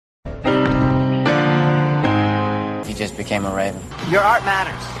just became a Raven. Your art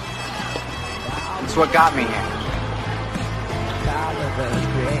matters. It's what got me here.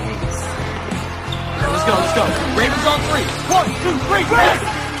 Let's go. Ravens on 3. 1, 2, 3, Ravens!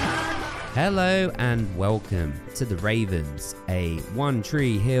 Hello and welcome to The Ravens, a One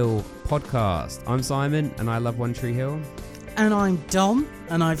Tree Hill podcast. I'm Simon and I love One Tree Hill. And I'm Dom,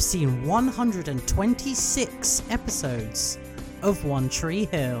 and I've seen 126 episodes of One Tree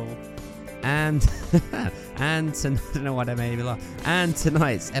Hill. And I don't know why that made me laugh. And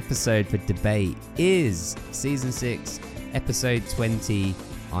tonight's episode for debate is Season 6, Episode 20,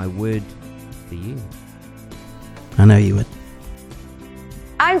 I Would For You. I know you would.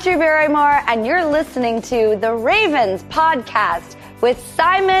 I'm Drew Barrymore, and you're listening to The Ravens podcast with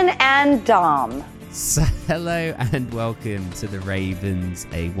Simon and Dom. So, hello and welcome to The Ravens,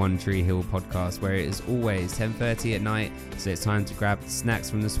 a One Tree Hill podcast where it is always 10:30 at night, so it's time to grab snacks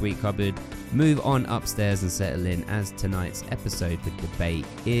from the sweet cupboard, move on upstairs and settle in, as tonight's episode for debate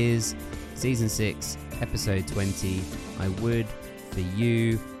is Season 6, Episode 20, I Would For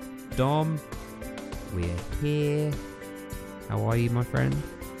You. Dom, we're here. How are you, my friend?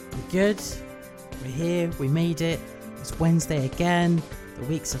 We're good. We're here. We made it. It's Wednesday again. The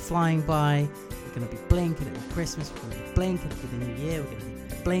weeks are flying by. We're going to be blinking. It'll be Christmas. We're going to be blinking. It'll be the new year. We're going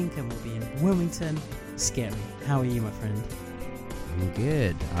to be blink and we'll be in Wilmington. Scary. How are you, my friend? I'm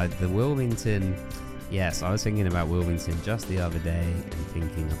good. The Wilmington... Yes, I was thinking about Wilmington just the other day and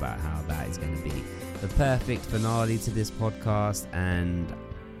thinking about how that is going to be the perfect finale to this podcast. And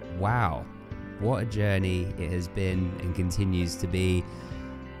wow, what a journey it has been and continues to be.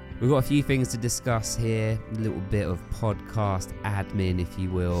 We've got a few things to discuss here, a little bit of podcast admin, if you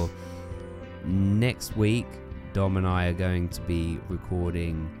will. Next week, Dom and I are going to be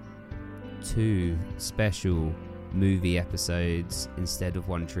recording 2 special movie episodes instead of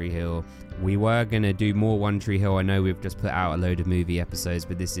One Tree Hill. We were going to do more One Tree Hill. I know we've just put out a load of movie episodes,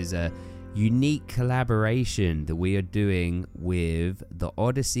 but this is a unique collaboration that we are doing with the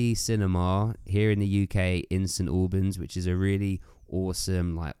Odyssey Cinema here in the UK in St Albans, which is a really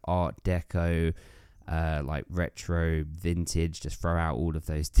awesome like art deco, like retro, vintage, just throw out all of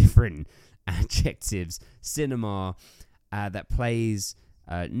those different adjectives, cinema that plays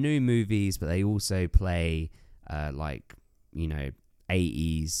new movies, but they also play like, you know,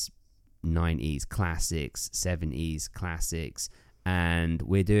 80s, 90s classics, 70s classics. And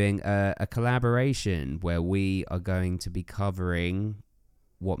we're doing a collaboration where we are going to be covering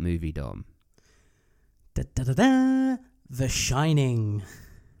what movie, Dom? The Shining.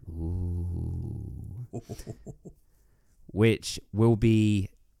 Ooh. Which will be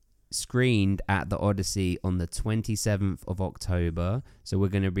screened at the Odyssey on the 27th of October. So we're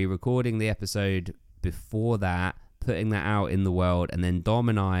going to be recording the episode before that, putting that out in the world, and then Dom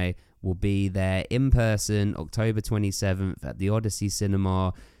and I will be there in person October 27th at the Odyssey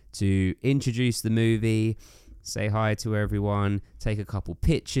Cinema to introduce the movie, say hi to everyone, take a couple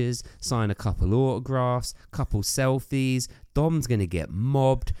pictures, sign a couple autographs, couple selfies. Dom's going to get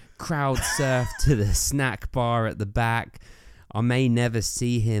mobbed, crowd surf to the snack bar at the back. I may never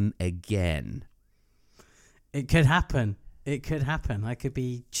see him again. It could happen. It could happen. I could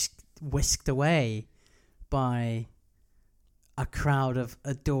be just whisked away by a crowd of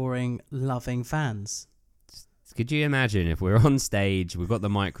adoring, loving fans. Could you imagine if we're on stage, we've got the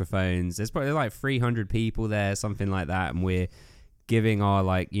microphones, there's probably like 300 people there, something like that, and we're giving our,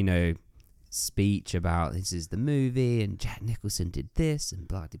 like, you know, speech about this is the movie and Jack Nicholson did this and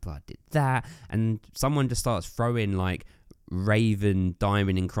blah blah did that, and someone just starts throwing like Raven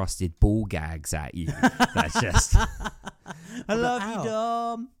diamond encrusted ball gags at you. That's just I love you,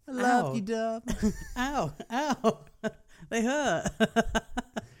 Dom. I love you, Dom. Ow, ow. They hurt.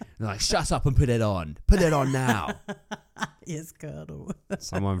 They're like, shut up and put it on. Put it on now. Yes, Colonel.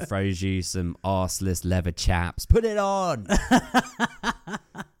 Someone throws you some arseless leather chaps. Put it on.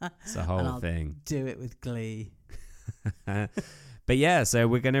 It's the whole thing. Do it with glee. But yeah, so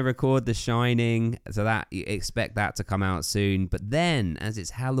we're going to record The Shining, so that you expect that to come out soon. But then, as it's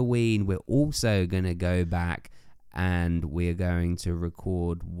Halloween, we're also going to go back and we're going to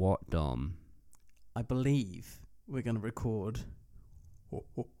record what, Dom? I believe we're going to record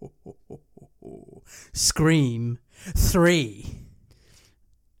Scream 3.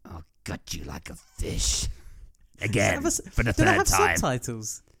 I'll gut you like a fish. Again, for the do they third have time.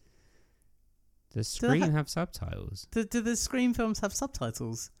 Subtitles? Does Scream have subtitles? Do the Scream films have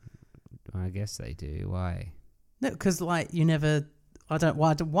subtitles? I guess they do. Why? No, because like you never I don't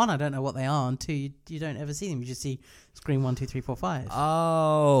know what they are, and two, you don't ever see them. You just see Scream 1, 2, 3, 4, 5.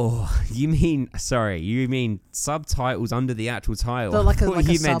 Oh, you mean subtitles under the actual title? So like a I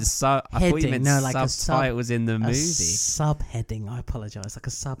thought you meant No, like subtitles in the movie. Subheading. I apologize. Like a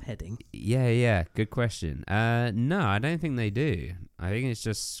subheading. Yeah. Good question. No, I don't think they do. I think it's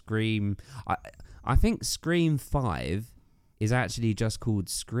just Scream. I think Scream 5 is actually just called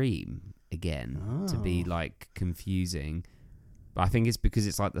Scream again to be like confusing. But I think it's because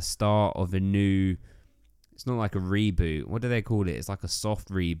it's like the start of a new. It's not like a reboot. What do they call it? It's like a soft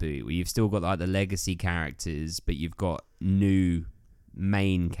reboot where you've still got like the legacy characters, but you've got new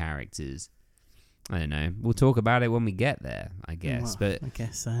main characters. I don't know. We'll talk about it when we get there, I guess. Well, but I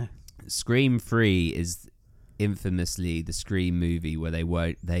guess so. Scream 3 is infamously the Scream movie where they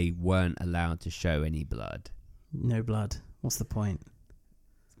weren't allowed to show any blood. No blood. What's the point?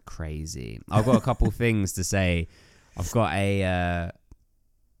 Crazy. I've got a couple things to say. I've got a.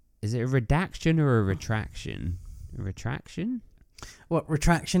 Is it a redaction or a retraction? A retraction? What,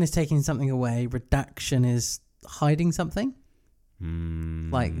 retraction is taking something away. Redaction is hiding something?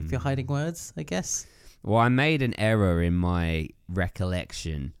 Like if you're hiding words, I guess. Well, I made an error in my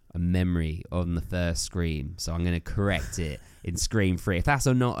recollection, a memory on the first Scream, so I'm going to correct it in Scream 3. If that's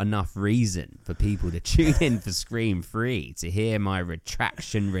not enough reason for people to tune in for Scream 3 to hear my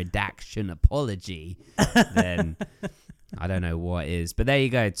redaction apology, then I don't know what is. But there you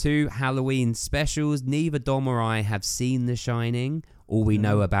go. 2 Halloween specials. Neither Dom or I have seen The Shining. All we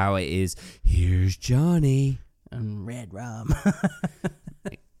know about it is, here's Johnny. And red rum.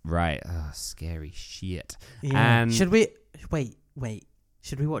 Right. Oh, scary shit. Yeah. And should we... Wait.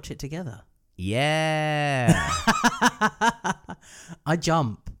 Should we watch it together? Yeah. I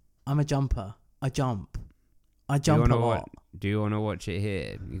jump. I'm a jumper. I jump a lot. Do you want to watch it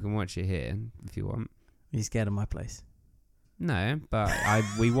here? You can watch it here if you want. Are you scared of my place? No, but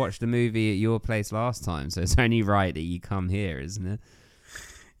we watched the movie at your place last time, so it's only right that you come here, isn't it?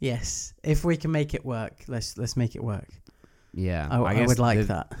 Yes. If we can make it work, let's make it work. Yeah. I would like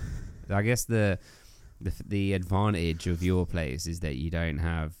that. I guess the advantage of your place is that you don't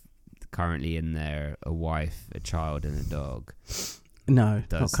have currently in there a wife, a child, and a dog. No,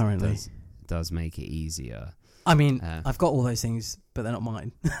 not currently. Does make it easier. I mean, I've got all those things, but they're not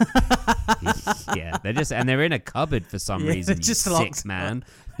mine. Yeah, they're in a cupboard for some reason. They're just you locked, sick man.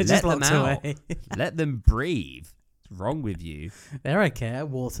 Let them out. Away. Let them breathe. What's wrong with you? They're okay. I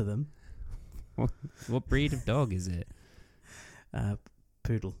water them. What breed of dog is it?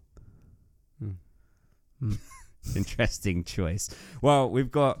 Poodle. Interesting choice. Well,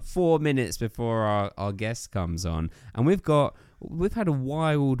 we've got 4 minutes before our guest comes on, and we've had a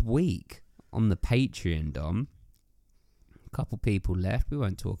wild week on the Patreon, Dom. A couple people left. We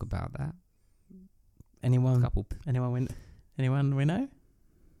won't talk about that. Anyone we know?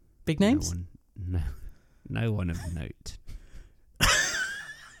 Big names? No one of note.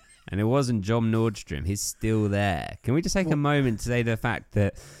 And it wasn't John Nordstrom. He's still there. Can we just take a moment to say the fact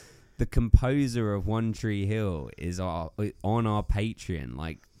that the composer of One Tree Hill is on our Patreon?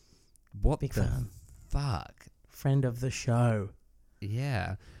 Like, what Big the fan. fuck? Friend of the show.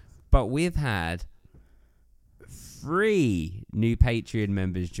 Yeah. But we've had 3 new Patreon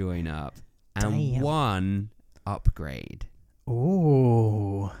members join up and 1 upgrade.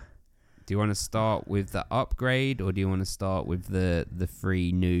 Ooh. Do you want to start with the upgrade or do you want to start with the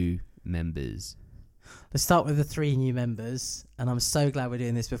 3 new members? Let's start with the 3 new members, and I'm so glad we're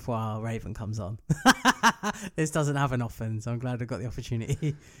doing this before our Raven comes on. This doesn't happen often, so I'm glad I got the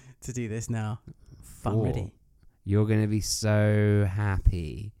opportunity to do this now. But I'm ready. You're going to be so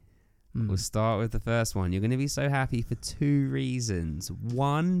happy. We'll start with the first one. You're going to be so happy for 2 reasons.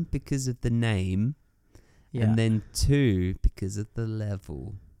 1, because of the name, and then 2, because of the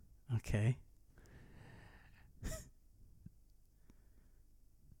level. Okay.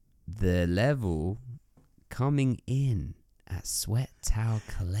 The level coming in at Sweat Towel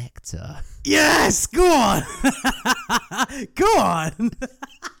Collector. Yes! Go on! Go on!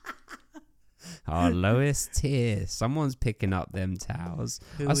 Our lowest tier. Someone's picking up them towels.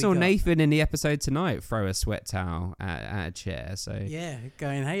 Who I we saw got? Nathan in the episode tonight throw a sweat towel at a chair. So Yeah,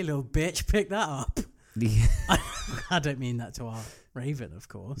 going, hey, little bitch, pick that up. Yeah. I don't mean that to our Raven, of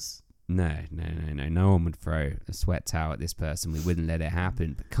course. No. No one would throw a sweat towel at this person. We wouldn't let it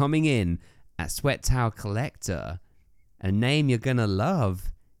happen. But coming in at Sweat Towel Collector, a name you're going to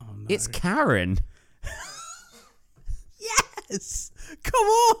love, Oh, no. it's Karen. Yes! Come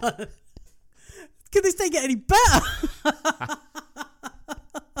on! Can this day get any better? Are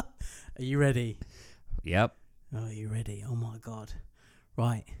you ready? Yep. Oh, are you ready? Oh, my God.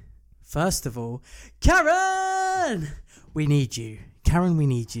 Right. First of all, Karen! We need you. Karen, we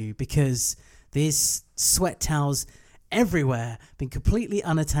need you because there's sweat towels everywhere, been completely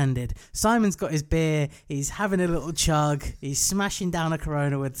unattended. Simon's got his beer, he's having a little chug, he's smashing down a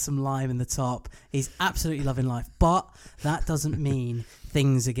Corona with some lime in the top. He's absolutely loving life, but that doesn't mean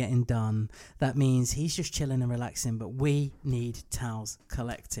things are getting done. That means he's just chilling and relaxing, but we need towels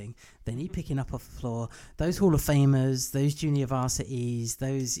collecting. They need picking up off the floor. Those Hall of Famers, those junior varsities,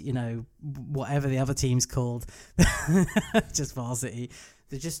 those, whatever the other team's called, just varsity,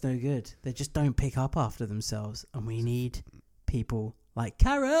 they're just no good. They just don't pick up after themselves. And we need people like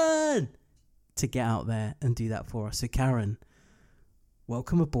Karen to get out there and do that for us. So Karen,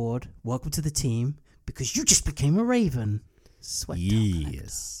 welcome aboard. Welcome to the team because you just became a Raven. Sweat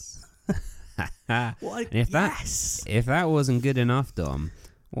yes. What? And if that wasn't good enough, Dom,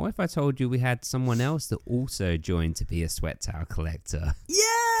 what if I told you we had someone else that also joined to be a sweat towel collector?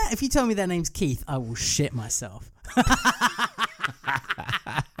 Yeah! If you tell me their name's Keith, I will shit myself.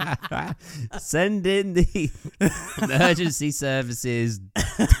 Send in the emergency services.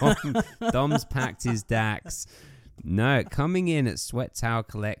 Dom's packed his Dax. No, coming in at sweat towel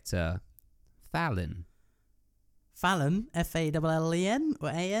collector, Fallon. Fallon, F-A-L-L-E-N or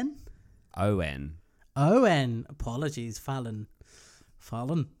A-N? O-N. O-N. Apologies, Fallon.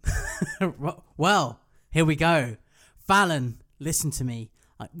 Fallon. Well, here we go. Fallon, listen to me.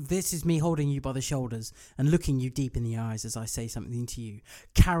 This is me holding you by the shoulders and looking you deep in the eyes as I say something to you.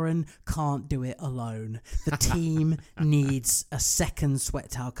 Karen can't do it alone. The team needs a second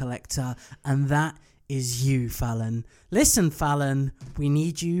sweat towel collector, and that is you, Fallon. Listen, Fallon, we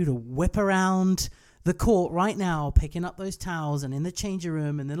need you to whip around the court right now, picking up those towels and in the changing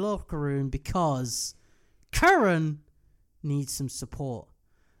room and the locker room because Karen needs some support.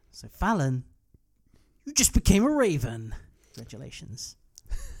 So, Fallon, you just became a Raven. Congratulations.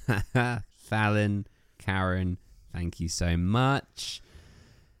 Fallon, Karen, thank you so much.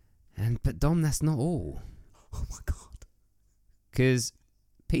 But Dom, that's not all. Oh my God. Because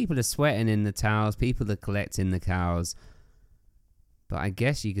people are sweating in the towels, people are collecting the cows. But I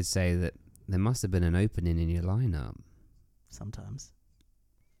guess you could say that there must have been an opening in your lineup. Sometimes.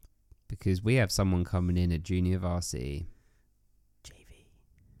 Because we have someone coming in at junior varsity. JV.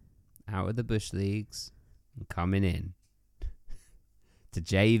 Out of the bush leagues and coming in to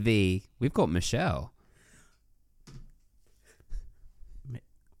JV. We've got Michelle.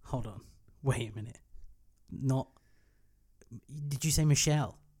 Hold on. Wait a minute. Did you say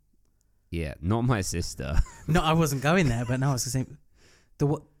Michelle? Yeah, not my sister. No, I wasn't going there, but no, I was going to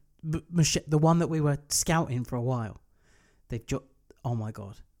say the one that we were scouting for a while. Oh my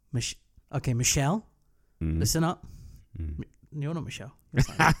God. Okay, Michelle, listen up. You're not Michelle.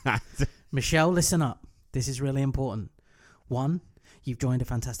 Michelle, listen up. This is really important. 1, you've joined a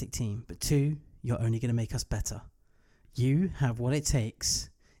fantastic team, but 2, you're only going to make us better. You have what it takes,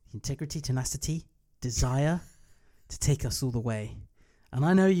 integrity, tenacity, desire to take us all the way. And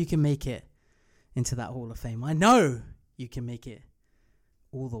I know you can make it into that Hall of Fame. I know you can make it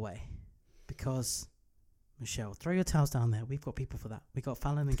all the way because, Michelle, throw your towels down there. We've got people for that. We've got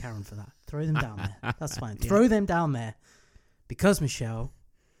Fallon and Karen for that. Throw them down there. That's fine. Yeah. Throw them down there because, Michelle,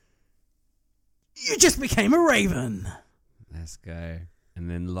 you just became a Raven. Let's go. And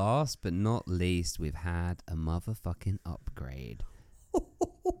then last but not least, we've had a motherfucking upgrade.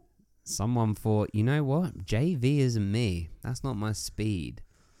 Someone thought, you know what? JV isn't me. That's not my speed.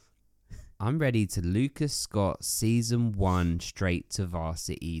 I'm ready to Lucas Scott season 1 straight to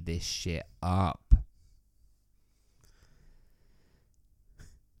varsity this shit up.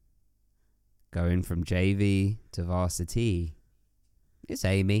 Going from JV to varsity. It's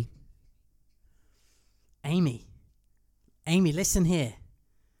Amy. Amy, listen here.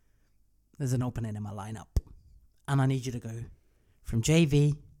 There's an opening in my lineup. And I need you to go from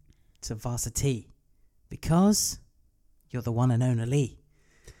JV to varsity. Because you're the one and only.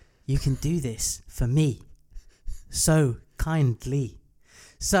 You can do this for me. So kindly.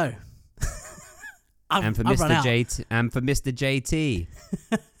 So. And for Mr. JT.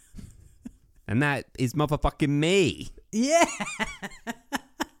 And that is motherfucking me. Yeah.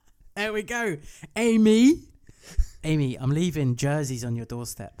 There we go. Amy, I'm leaving jerseys on your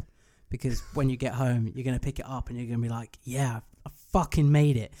doorstep because when you get home, you're going to pick it up and you're going to be like, yeah, I fucking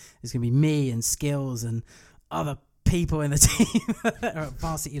made it. It's going to be me and Skills and other people in the team that are at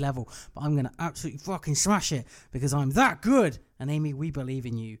varsity level. But I'm going to absolutely fucking smash it because I'm that good. And Amy, we believe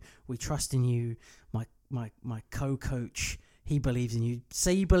in you. We trust in you. My co-coach, he believes in you.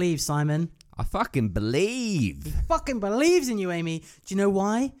 Say you believe, Simon. I fucking believe. He fucking believes in you, Amy. Do you know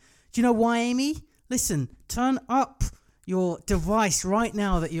why? Amy? Listen, turn up your device right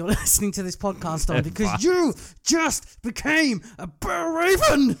now that you're listening to this podcast on, because you just became a better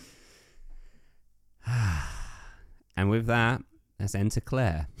Raven. And with that, let's enter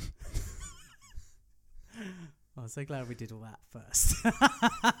Claire. I'm so glad we did all that first.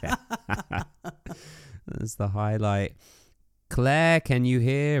 That's the highlight. Claire, can you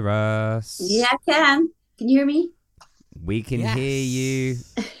hear us? Yeah, I can. Can you hear me? We can hear you.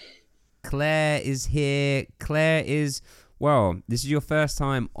 Claire is here. Claire is, well, this is your first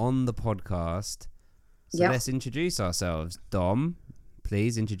time on the podcast. So let's introduce ourselves. Dom,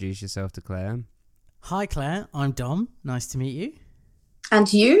 please introduce yourself to Claire. Hi, Claire. I'm Dom. Nice to meet you.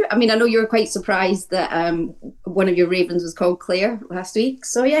 And you? I mean, I know you were quite surprised that one of your ravens was called Claire last week.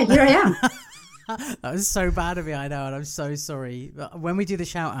 So yeah, here I am. That was so bad of me, I know, and I'm so sorry. When we do the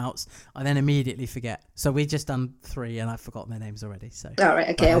shout outs, I then immediately forget. So we've just done 3 and I've forgotten their names already. So All right,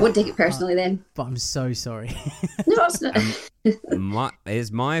 okay, I won't take it personally then. But I'm so sorry. No, it's not.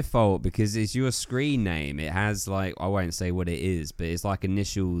 It's my fault because it's your screen name. It has like, I won't say what it is, but it's like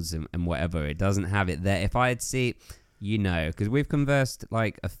initials and whatever. It doesn't have it there. If I'd see, because we've conversed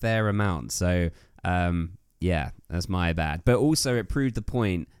like a fair amount. So yeah, that's my bad. But also it proved the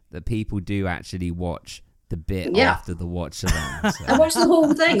point that people do actually watch the bit after the watch along. So. I watch the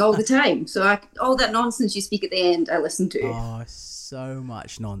whole thing all the time. So all that nonsense you speak at the end, I listen to. Oh, so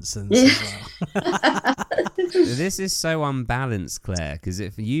much nonsense as well. This is so unbalanced, Claire, because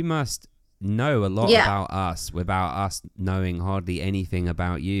if you must know a lot about us without us knowing hardly anything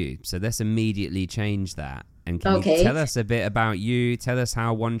about you. So let's immediately change that. And can you tell us a bit about you? Tell us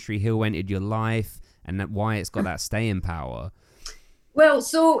how One Tree Hill entered your life and why it's got that staying power. Well,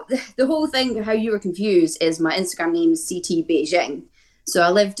 so the whole thing, how you were confused, is my Instagram name is CT Beijing. So I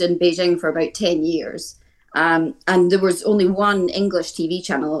lived in Beijing for about 10 years. And there was only one English TV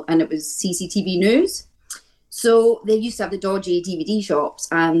channel, and it was CCTV News. So they used to have the dodgy DVD shops.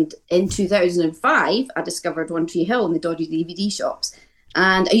 And in 2005, I discovered One Tree Hill in the dodgy DVD shops.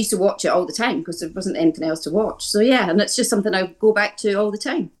 And I used to watch it all the time because there wasn't anything else to watch. So yeah, and it's just something I go back to all the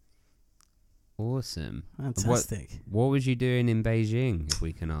time. Awesome. Fantastic. What was you doing in Beijing, if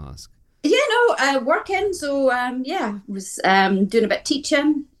we can ask? Yeah, no, working. So, was doing a bit of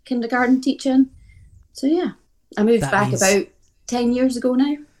teaching, kindergarten teaching. So, yeah, I moved back about 10 years ago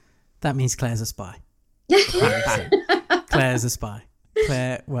now. That means Claire's a spy. Claire's a spy.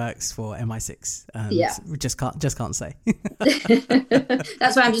 Claire works for MI6. We just can't say.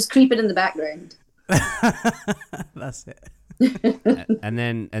 That's why I'm just creeping in the background. That's it.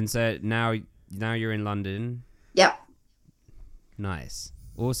 So now you're in London. Yep. Nice.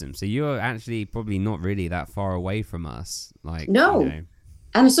 Awesome. So you're actually probably not really that far away from us. No.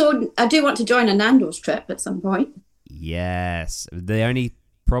 And so I do want to join a Nando's trip at some point. Yes. The only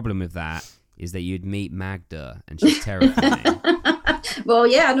problem with that is that you'd meet Magda and she's terrifying. Well,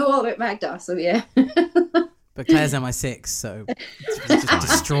 yeah, I know all about Magda, so yeah. But Claire's MI6, so just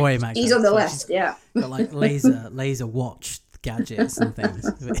destroy Magda. He's on the list, yeah. Got like laser watch gadgets and things.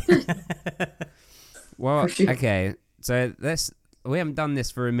 Well, okay, so we haven't done this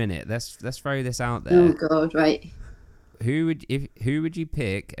for a minute. Let's throw this out there. Oh God, right. Who would you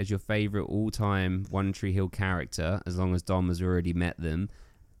pick as your favorite all-time One Tree Hill character, as long as Dom has already met them?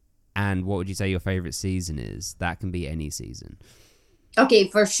 And what would you say your favorite season is? That can be any season. Okay,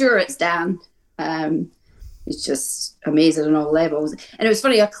 for sure it's Dan. It's just amazing on all levels. And it was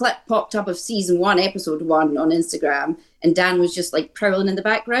funny, a clip popped up of season 1, episode 1 on Instagram, and Dan was just like prowling in the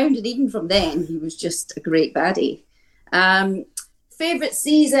background. And even from then, he was just a great baddie. Favorite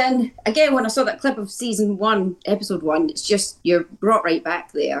season, again, when I saw that clip of season 1, episode 1, it's just, you're brought right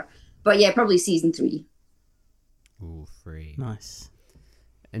back there. But yeah, probably season 3. Ooh, 3. Nice.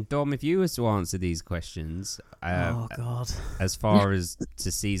 And Dom, if you were to answer these questions, oh God, as far as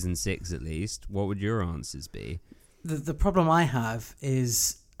to season 6 at least, what would your answers be? The problem I have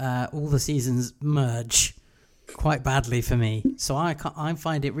is all the seasons merge quite badly for me, so I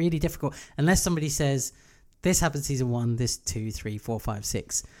find it really difficult unless somebody says this happened season 1, this 2, 3, 4, 5,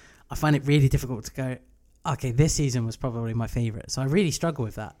 6. I find it really difficult to go, okay, this season was probably my favorite. So I really struggle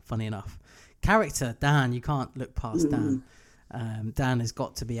with that. Funny enough, character Dan, you can't look past Dan. Dan has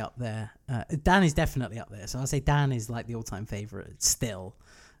got to be up there. Dan is definitely up there. So I'll say Dan is like the all-time favorite still.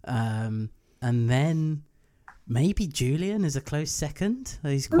 And then maybe Julian is a close second.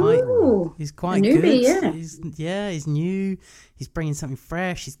 He's quite newbie, good. Yeah. He's new. He's bringing something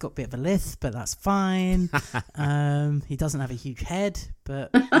fresh. He's got a bit of a lisp, but that's fine. He doesn't have a huge head,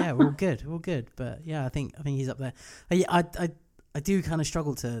 but yeah, we're all good. But yeah, I think he's up there. I do kind of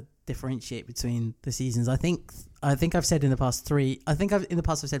struggle to differentiate between the seasons. I think I've said in the past 3. I've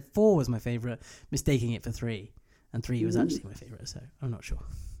said 4 was my favorite, mistaking it for 3. and 3 was actually my favourite, so I'm not sure.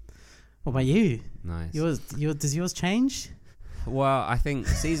 What about you? Nice. Does yours change? Well, I think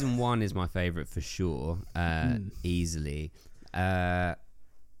season 1 is my favourite for sure, easily. And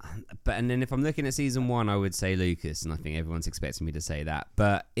then if I'm looking at season 1, I would say Lucas, and I think everyone's expecting me to say that.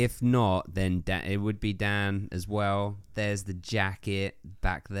 But if not, then it would be Dan as well. There's the jacket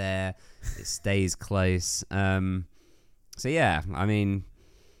back there. It stays close. So yeah, I mean,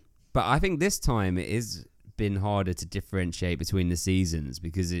 but I think this time it has been harder to differentiate between the seasons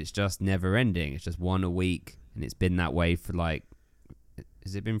because it's just never ending. It's just one a week, and it's been that way for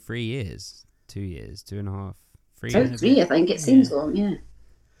has it been 3 years? 2 years? 2.5? 3 years? 3, I think. It seems long, yeah.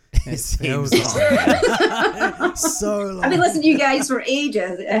 It seems long. So long. I've been listening to you guys for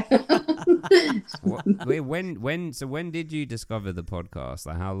ages. Wait, when did you discover the podcast?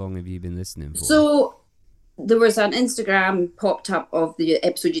 Like, how long have you been listening for? So there was an Instagram popped up of the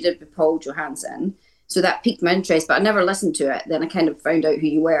episode you did with Paul Johansson. So that piqued my interest, but I never listened to it. Then I kind of found out who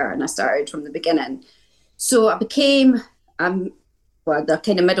you were, and I started from the beginning. So I became the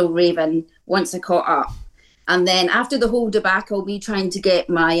kind of middle Raven once I caught up. And then after the whole debacle, me trying to get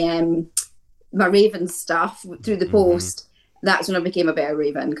my my Raven stuff through the post, that's when I became a better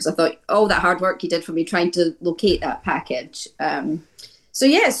Raven, because I thought all that hard work you did for me trying to locate that package.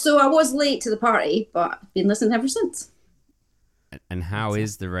 So I was late to the party, but I've been listening ever since. And how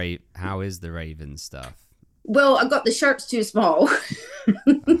is the Raven stuff? Well, I got the shirts too small,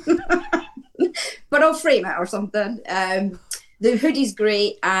 but I'll frame it or something. The hoodie's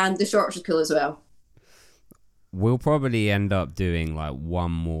great, and the shorts are cool as well. We'll probably end up doing like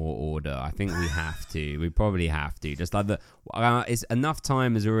one more order. I think we have to. We probably have to. Just like it's enough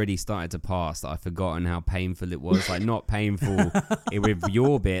time has already started to pass that I've forgotten how painful it was. Like, not painful with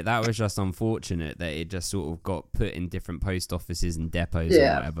your bit. That was just unfortunate that it just sort of got put in different post offices and depots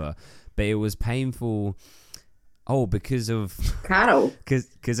or whatever. But it was painful. Oh, because of Carol.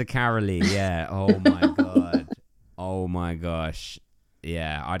 Because of Carolee. Yeah. Oh my god. Oh my gosh.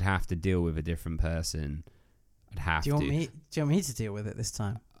 Yeah. I'd have to deal with a different person. I'd have to. Do you want me to deal with it this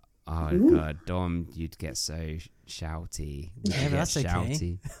time? Oh god, Dom, you'd get so shouty. Yeah, but that's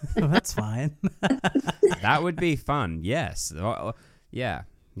shouty. Okay. Well, that's fine. That would be fun. Yes. Yeah,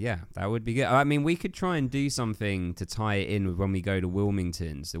 that would be good. I mean, we could try and do something to tie it in with when we go to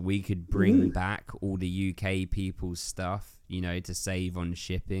Wilmington, so we could bring back all the UK people's stuff, to save on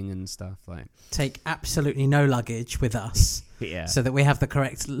shipping and stuff. Like, take absolutely no luggage with us, so that we have the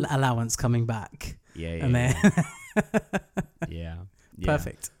correct allowance coming back. Yeah.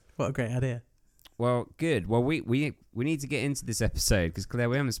 Perfect. What a great idea. Well, good. Well, we need to get into this episode because, Claire,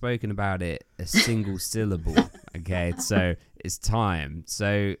 we haven't spoken about it a single syllable. Okay, so it's time.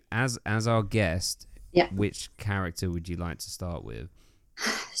 So as our guest, which character would you like to start with?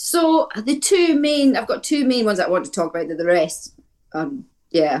 So I've got two main ones that I want to talk about. The rest, I'm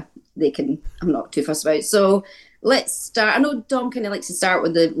not too fussed about. So let's start. I know Dom kind of likes to start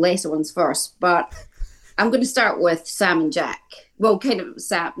with the lesser ones first, but I'm going to start with Sam and Jack. Well, kind of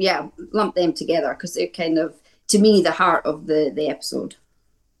Sam, lump them together because they're kind of, to me, the heart of the episode.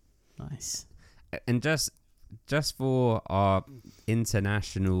 Nice. And just for our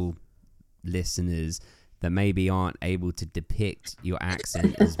international listeners that maybe aren't able to depict your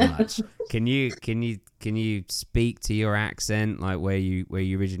accent as much, can you speak to your accent, like where you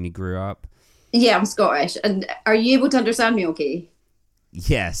originally grew up? Yeah, I'm Scottish. And are you able to understand me okay?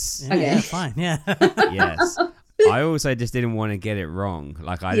 Yes. Yeah, okay. Fine, yeah. Yes. I also just didn't want to get it wrong.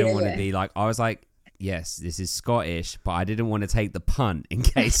 Like, I didn't want to be like, I was like, yes, this is Scottish, but I didn't want to take the punt in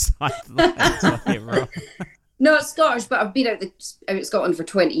case I got it wrong. No, it's Scottish, but I've been out Scotland for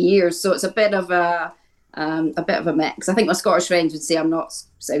 20 years, so it's a bit of a mix. I think my Scottish friends would say I'm not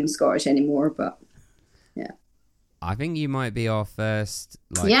sound Scottish anymore, but yeah. I think you might be our first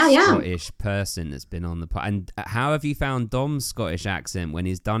Scottish person that's been on the pod. And how have you found Dom's Scottish accent when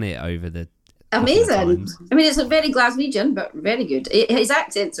he's done it over the amazing? I mean, it's a very Glaswegian, but very good. His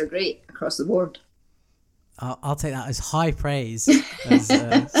accents are great across the board. I'll take that as high praise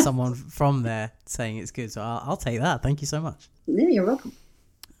as someone from there saying it's good. So I'll take that. Thank you so much. Yeah, you're welcome.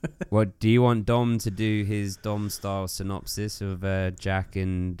 Well, do you want Dom to do his Dom-style synopsis of Jack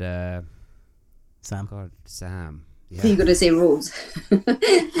and Sam? God, Sam. Yeah. You're going to say Rose.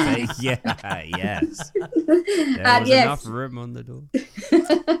 Yes. There was enough room on the door.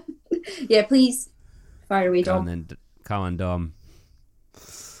 Yeah, please. Fire away, Dom. Come on, Dom.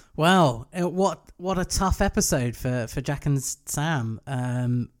 Well, what a tough episode for Jack and Sam.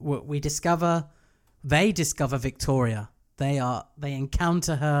 They discover Victoria They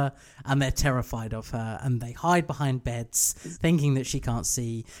encounter her and they're terrified of her, and they hide behind beds thinking that she can't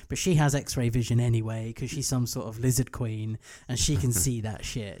see, but she has X-ray vision anyway because she's some sort of lizard queen and she can see that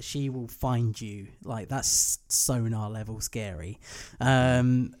shit. She will find you. Like, that's sonar level scary.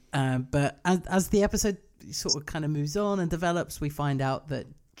 But as the episode sort of kind of moves on and develops, we find out that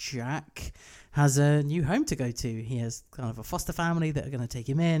Jack has a new home to go to. He has kind of a foster family that are going to take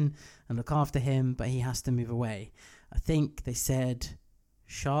him in and look after him, but he has to move away. I think they said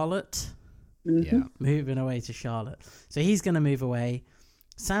Charlotte. Yeah. Moving away to Charlotte. So he's going to move away.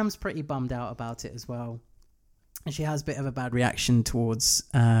 Sam's pretty bummed out about it as well. And she has a bit of a bad reaction towards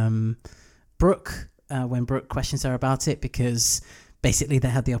Brooke when Brooke questions her about it, because basically they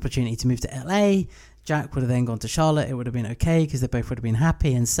had the opportunity to move to LA. Jack would have then gone to Charlotte. It would have been okay because they both would have been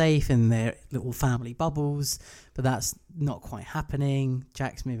happy and safe in their little family bubbles. But that's not quite happening.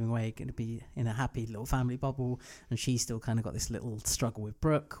 Jack's moving away, going to be in a happy little family bubble. And she's still kind of got this little struggle with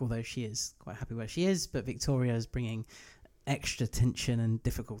Brooke, although she is quite happy where she is. But Victoria is bringing extra tension and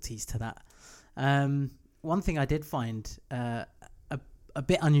difficulties to that. One thing I did find a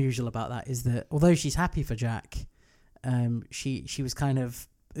bit unusual about that is that although she's happy for Jack, she was kind of...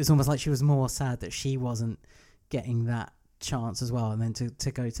 It's almost like she was more sad that she wasn't getting that chance as well, and then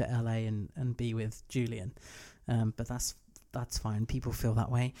to go to LA and be with Julian. But that's fine. People feel that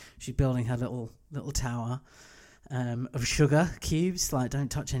way. She's building her little tower of sugar cubes. Like,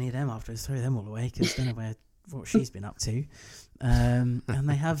 don't touch any of them afterwards. Throw them all away because don't know what she's been up to. And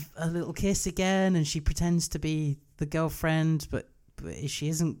they have a little kiss again, and she pretends to be the girlfriend, but she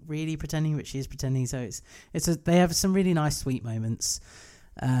isn't really pretending, but she is pretending. So they have some really nice, sweet moments.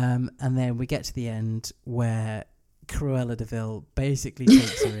 And then we get to the end where Cruella de Vil basically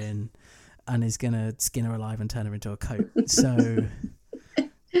takes her in and is going to skin her alive and turn her into a coat. So,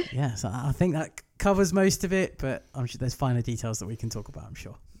 yeah, so I think that covers most of it, but I'm sure there's finer details that we can talk about, I'm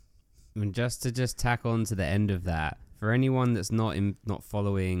sure. And just to tack on to the end of that, for anyone that's not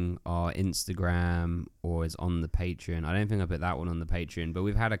following our Instagram or is on the Patreon, I don't think I put that one on the Patreon, but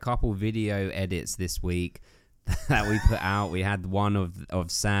we've had a couple video edits this week that we put out. We had one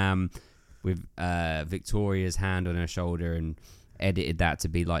of Sam with Victoria's hand on her shoulder and edited that to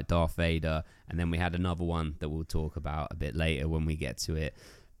be like Darth Vader, and then we had another one that we'll talk about a bit later when we get to it.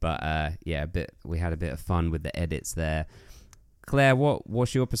 But we had a bit of fun with the edits there. Claire,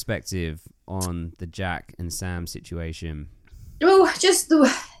 what's your perspective on the Jack and Sam situation? Oh, just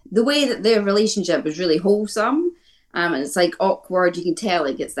the way that their relationship was really wholesome. And it's like awkward. You can tell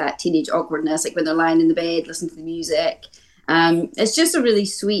like it's that teenage awkwardness, like when they're lying in the bed, listening to the music. It's just a really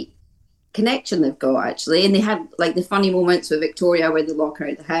sweet connection they've got, actually. And they had like the funny moments with Victoria where they lock her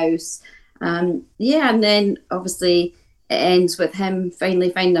out of the house. And then obviously it ends with him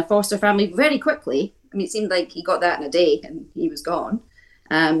finally finding a foster family very quickly. I mean, it seemed like he got that in a day and he was gone.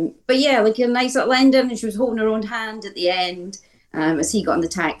 But yeah, like a nice little ending, and she was holding her own hand at the end as he got in the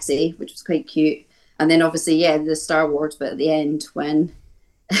taxi, which was quite cute. And then obviously, the Star Wars bit at the end when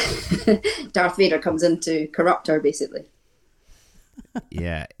Darth Vader comes in to corrupt her, basically.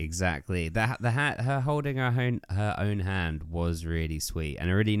 Yeah, exactly. Her holding her own hand was really sweet and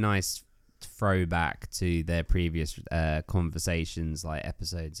a really nice throwback to their previous conversations like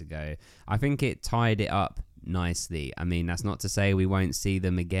episodes ago. I think it tied it up nicely. I mean, that's not to say we won't see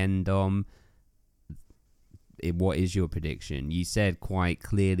them again, Dom. What is your prediction? You said quite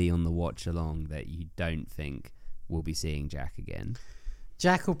clearly on the watch along that you don't think we'll be seeing Jack again.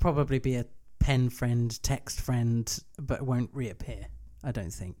 Jack will probably be a pen friend, text friend, but won't reappear. I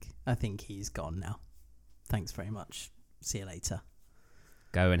don't think. I think he's gone now. Thanks very much. See you later.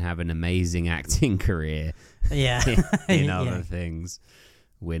 Go and have an amazing acting career. Yeah. in other things.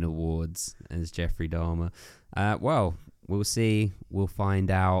 Win awards as Jeffrey Dahmer. Well, we'll see. We'll find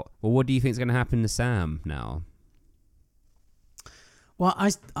out. Well, what do you think is going to happen to Sam now? Well,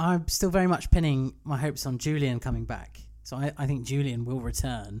 I'm still very much pinning my hopes on Julian coming back. So I think Julian will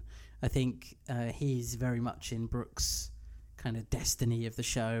return. I think he's very much in Brooke's kind of destiny of the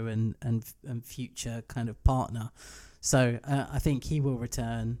show and future kind of partner. So I think he will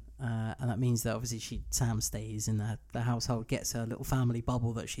return, and that means that obviously Sam stays in the household, gets her little family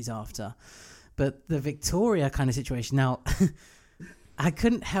bubble that she's after. But the Victoria kind of situation now, I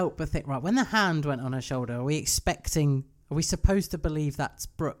couldn't help but think, right, when the hand went on her shoulder, are we supposed to believe that's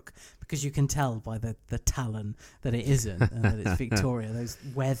Brooke? Because you can tell by the talon that it isn't, and that it's Victoria, those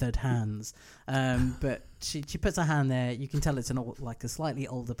weathered hands. But she puts her hand there. You can tell it's a slightly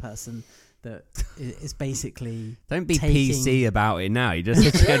older person that is basically Don't be PC about it now. You just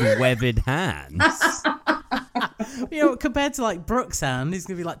said she had weathered hands. Compared to like Brooke's hand, who's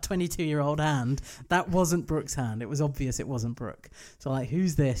gonna be like 22-year-old hand. That wasn't Brooke's hand. It was obvious it wasn't Brooke. So like,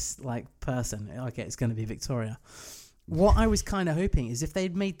 who's this like person? Okay, it's gonna be Victoria. What I was kind of hoping is if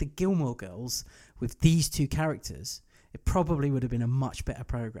they'd made the Gilmore Girls with these two characters, it probably would have been a much better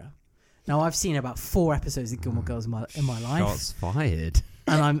program. Now I've seen about 4 episodes of Gilmore Girls in my life. Shots fired.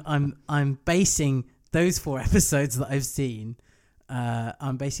 And I'm basing those 4 episodes that I've seen.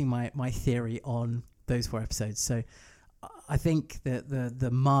 I'm basing my theory on those 4 episodes. So I think that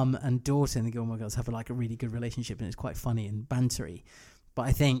the mum and daughter in the Gilmore Girls have a really good relationship, and it's quite funny and bantery. But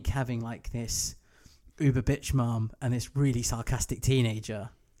I think having like this uber bitch mum and this really sarcastic teenager,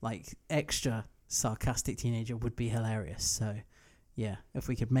 like extra sarcastic teenager, would be hilarious. So yeah, if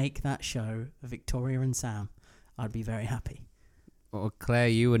we could make that show Victoria and Sam, I'd be very happy. Well, Claire,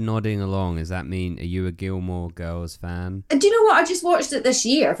 you were nodding along. Does that mean, are you a Gilmore Girls fan? And do you know what? I just watched it this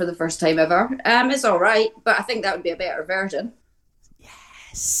year for the first time ever. It's all right, but I think that would be a better version.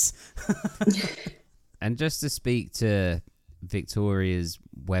 Yes. And just to speak to Victoria's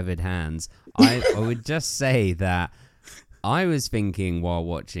weathered hands, I would just say that I was thinking while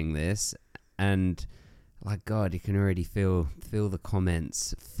watching this, and like, God, you can already feel the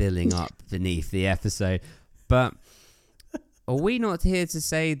comments filling up beneath the episode. But are we not here to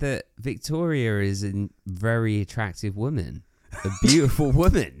say that Victoria is a very attractive woman? A beautiful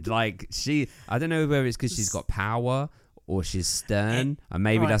woman. Like, I don't know whether it's because she's got power or she's stern, or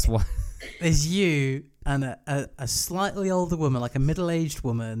maybe that's why. There's you and a slightly older woman, like a middle-aged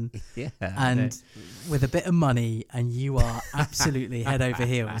woman, and with a bit of money, and you are absolutely head over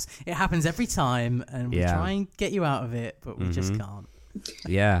heels. It happens every time, and we try and get you out of it, but we just can't.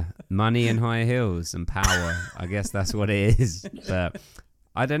 Yeah, money and high heels and power. I guess that's what it is. But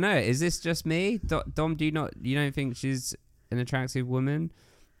I don't know. Is this just me? Dom, you don't think she's an attractive woman?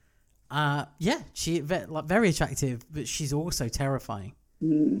 Yeah, she very attractive, but she's also terrifying.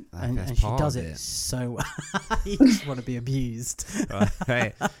 And she does it so you just want to be abused.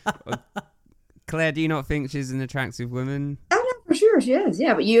 Right. Claire, do you not think she's an attractive woman? I know for sure she is,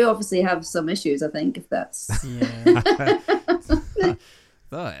 yeah, but you obviously have some issues, I think, if that's... Yeah.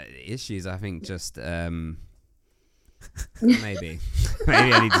 The issues, I think, just... maybe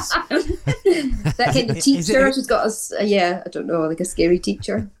I need to... That kind of teacher, she's got I don't know, like a scary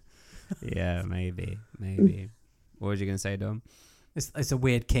teacher. Yeah, maybe. What was you going to say, Dom? It's a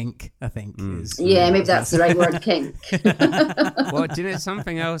weird kink, I think. Maybe that's the right word, kink. Well, do you know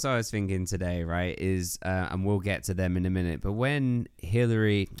something else I was thinking today, right, is, and we'll get to them in a minute, but when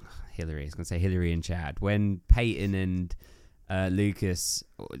Hillary, I was going to say Hillary and Chad, when Peyton and Lucas,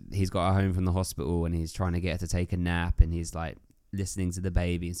 he's got her home from the hospital and he's trying to get her to take a nap, and he's like listening to the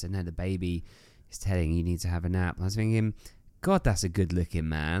baby and said, no, the baby is telling you need to have a nap. I was thinking, God, that's a good looking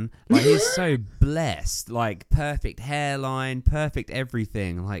man. Like, he's so blessed. Like, perfect hairline, perfect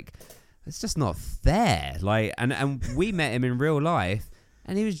everything. Like, it's just not fair. Like, and we met him in real life,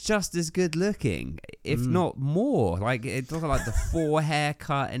 and he was just as good looking, if not more. Like, it looked like the 4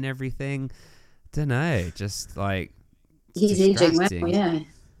 haircut and everything. Don't know, just like, he's aging well, yeah.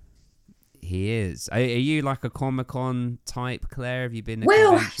 He is. Are you like a Comic-Con type, Claire? Have you been to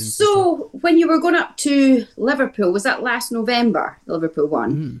conventions? So when you were going up to Liverpool, was that last November, the Liverpool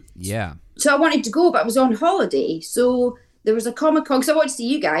one? Yeah. So I wanted to go, but I was on holiday. So there was a Comic-Con, because I wanted to see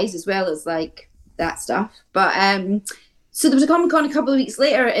you guys as well as like that stuff. But so there was a Comic-Con a couple of weeks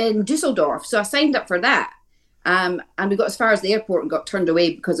later in Dusseldorf. So I signed up for that. And we got as far as the airport and got turned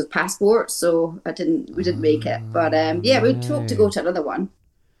away because of passports. So we didn't make it. But we hope to go to another one.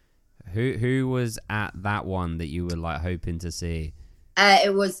 Who was at that one that you were like hoping to see?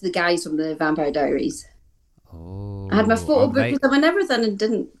 It was the guys from the Vampire Diaries. Oh, I had my photo book with them and everything, and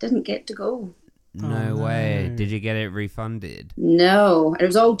didn't get to go. No way! Did you get it refunded? No, it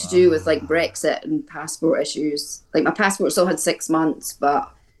was all to do with like Brexit and passport issues. Like, my passport still had 6 months,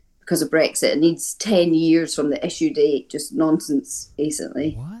 but because of Brexit, it needs 10 years from the issue date. Just nonsense,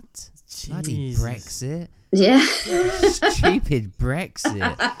 basically. What? Bloody Brexit. Yeah. Stupid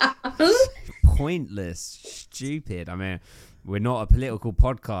Brexit. Pointless. Stupid. I mean, we're not a political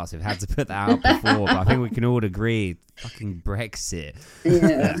podcast. We've had to put that out before, but I think we can all agree, fucking Brexit.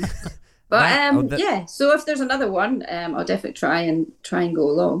 Yeah. But yeah, so if there's another one, I'll definitely try and go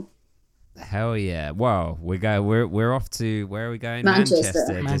along. Hell yeah. Well, we're off to, where are we going?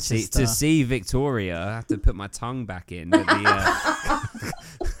 Manchester. To see Victoria. I have to put my tongue back in. But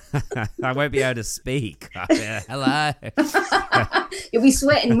I won't be able to speak. Hello. You'll be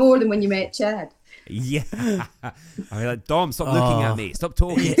sweating more than when you met Chad. Yeah. I'll be like, Dom, stop looking at me. Stop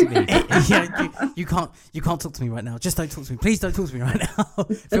talking to me. Yeah, you can't talk to me right now. Just don't talk to me. Please don't talk to me right now.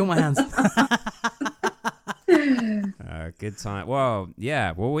 Feel my hands. Good time. Well,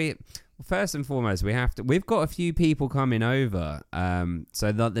 yeah. Well, first and foremost, we've got a few people coming over.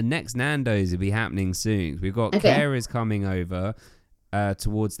 So the next Nando's will be happening soon. We've got carers coming over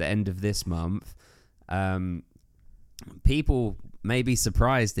towards the end of this month. People may be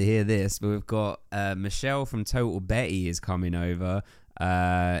surprised to hear this, but we've got Michelle from Total Betty is coming over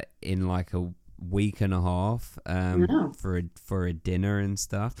in like a week and a half for a dinner and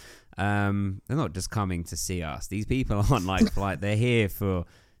stuff. They're not just coming to see us. These people aren't like they're here for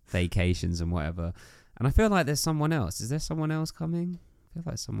vacations and whatever. And I feel like there's someone else. Is there someone else coming? I feel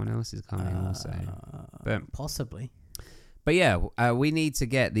like someone else is coming also. But possibly. But yeah, we need to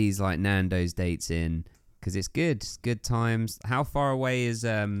get these like Nando's dates in because it's good. It's good times. How far away is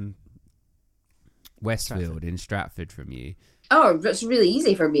Westfield in Stratford from you? Oh, that's really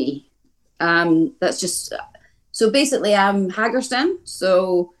easy for me. That's just so basically I'm Haggerston,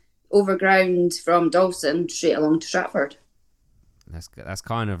 so overground from Dalston straight along to Stratford. That's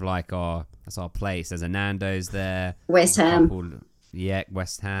kind of like our place. There's a Nando's there. West Ham.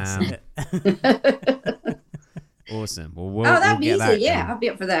 West Ham. Awesome. Well, that'd be get easy. that Yeah, I'll be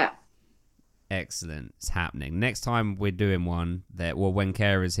up for that. Excellent. It's happening. Next time we're doing one when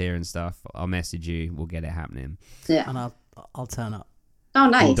Kara's here and stuff, I'll message you. We'll get it happening. Yeah. And I'll turn up. Oh,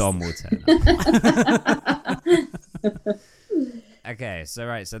 nice. And Dom will turn up. Okay, so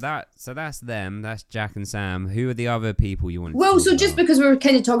that's them. That's Jack and Sam. Who are the other people you want to Well, talk so just about? because we were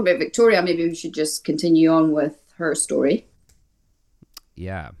kind of talking about Victoria, maybe we should just continue on with her story.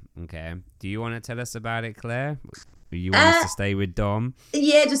 Yeah, okay. Do you want to tell us about it, Claire? Or you want us to stay with Dom?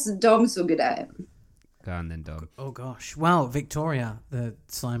 Yeah, just Dom's so good at it. Go on then, Dom. Oh gosh. Well, Victoria,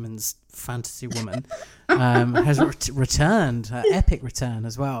 Simon's fantasy woman, has returned, her epic return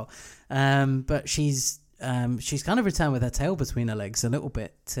as well. But she's kind of returned with her tail between her legs a little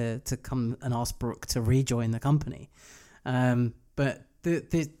bit to come and ask Brooke to rejoin the company. But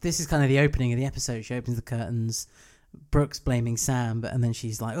this is kind of the opening of the episode. She opens the curtains. Brooke's blaming Sam, and then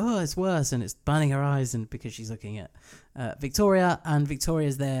she's like, "Oh, it's worse," and it's burning her eyes, and because she's looking at Victoria, and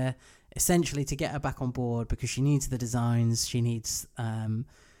Victoria's there essentially to get her back on board because she needs the designs. She needs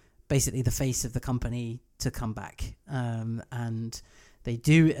basically the face of the company to come back, and they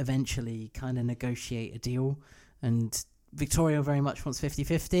do eventually kind of negotiate a deal, and Victoria very much wants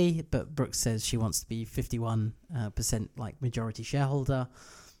 50-50, but Brooke says she wants to be 51% like majority shareholder.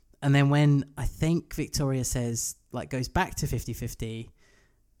 And then when I think Victoria says, like, goes back to 50-50,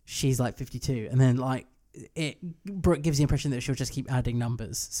 she's like 52. And then, like, Brooke gives the impression that she'll just keep adding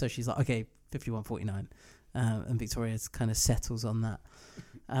numbers. So she's like, okay, 51-49. And Victoria kind of settles on that.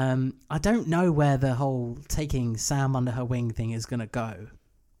 I don't know where the whole taking Sam under her wing thing is going to go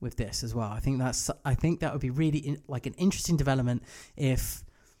with this as well. I think that would be really like an interesting development if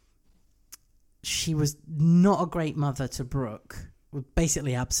she was not a great mother to Brooke,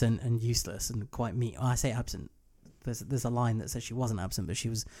 basically absent and useless and quite mean. I say absent. There's a line that says she wasn't absent, but she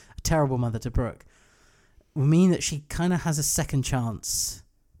was a terrible mother to Brooke. Would mean that she kind of has a second chance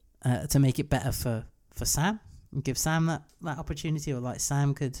to make it better for Sam and give Sam that opportunity, or like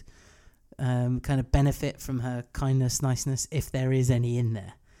Sam could kind of benefit from her kindness, niceness, if there is any in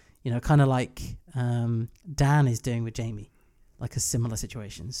there. You know, kind of like Dan is doing with Jamie, like a similar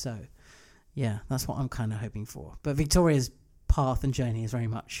situation. So, yeah, that's what I'm kind of hoping for. But Victoria's path and journey is very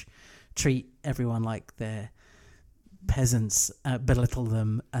much treat everyone like they're peasants, belittle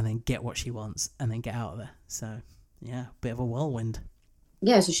them, and then get what she wants, and then get out of there. So, yeah, bit of a whirlwind.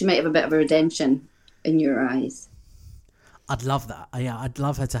 Yeah, so she might have a bit of a redemption in your eyes. I'd love that. Yeah, I'd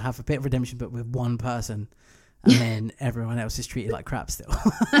love her to have a bit of redemption, but with one person, and then everyone else is treated like crap still.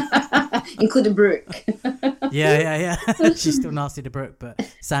 Including Brooke. Yeah. She's still nasty to Brooke, but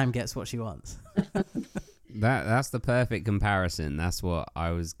Sam gets what she wants. That's the perfect comparison. That's what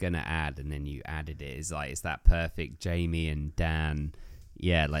I was gonna add, and then you added it. It's that perfect Jamie and Dan.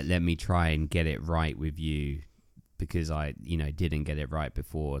 Yeah, like, let me try and get it right with you because I, didn't get it right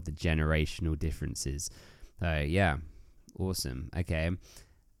before. The generational differences. So yeah, awesome. Okay.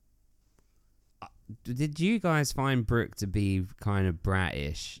 Did you guys find Brooke to be kind of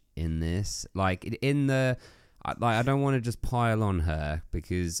brattish in this? Like, I don't want to just pile on her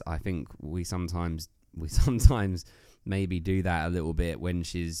because I think we sometimes maybe do that a little bit when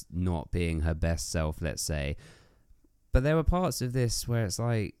she's not being her best self, let's say. But there were parts of this where it's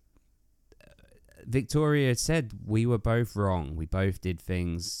like Victoria said we were both wrong. We both did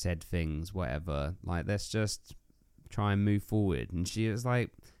things, said things, whatever. Like, let's just try and move forward. And she was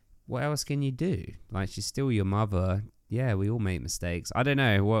like, what else can you do? Like, she's still your mother. Yeah, we all make mistakes. I don't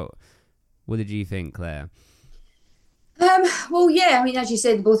know. What did you think, Claire? Well, yeah, I mean, as you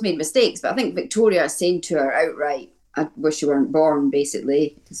said, they both made mistakes, but I think Victoria is saying to her outright, I wish you weren't born,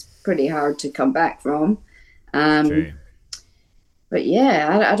 basically. It's pretty hard to come back from. It's true. But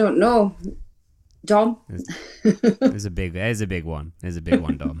yeah, I don't know. Dom? There's a big one. There's a big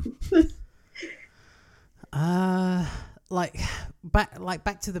one, Dom.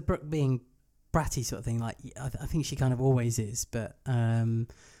 Back to the Brooke being bratty sort of thing. Like, I think she kind of always is. But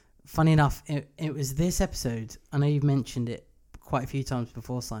funny enough, it was this episode. I know you've mentioned it quite a few times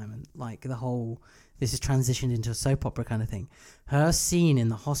before, Simon. Like the whole, this has transitioned into a soap opera kind of thing. Her scene in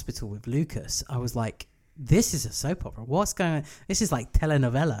the hospital with Lucas, I was like, this is a soap opera. What's going on? This is like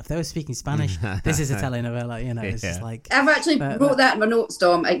telenovela. If they were speaking Spanish, this is a telenovela. You know, it's just like. I've actually wrote that in my notes,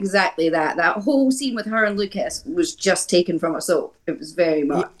 Dom. Exactly that. That whole scene with her and Lucas was just taken from a soap. It was very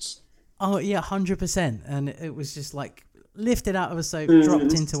much. Oh yeah, 100%. And it was just like lifted out of a soap,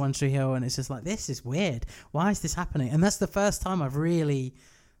 dropped into One Tree Hill, and it's just like, this is weird. Why is this happening? And that's the first time I've really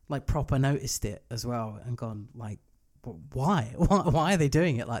like proper noticed it as well, and gone like, why are they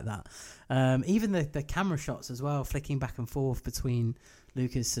doing it like that? Even the camera shots as well, flicking back and forth between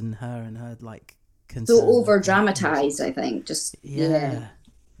Lucas and her like concern. So over dramatized, I think. Just and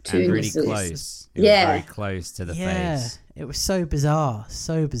really close. It was very close to the face. It was so bizarre.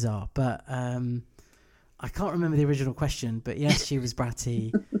 But I can't remember the original question, but yes, she was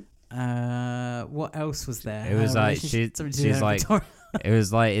bratty. What else was there? It was like she's like Victoria. It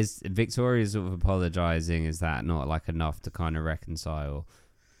was like, is Victoria sort of apologizing? Is that not like enough to kind of reconcile?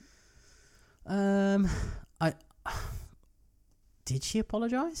 Did she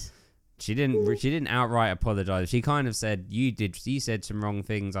apologize? She didn't outright apologize. She kind of said, you said some wrong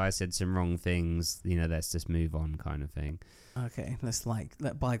things, I said some wrong things, you know, let's just move on kind of thing. Okay, let's like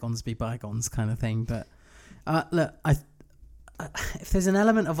let bygones be bygones kind of thing. But look, if there's an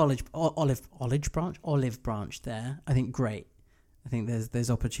element of olive branch there, I think great. I think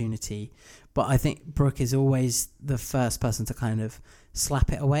there's opportunity, but I think Brooke is always the first person to kind of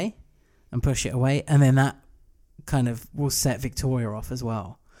slap it away and push it away, and then that kind of will set Victoria off as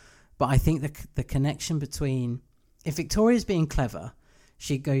well. But I think the connection between, if Victoria's being clever,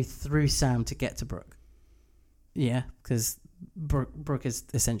 she'd go through Sam to get to Brooke. Yeah, because Brooke is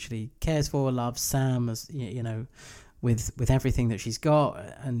essentially cares for, loves Sam, as you know, with everything that she's got,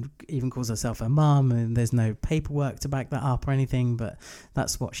 and even calls herself her mum, and there's no paperwork to back that up or anything, but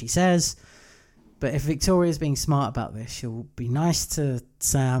that's what she says. But if Victoria's being smart about this, she'll be nice to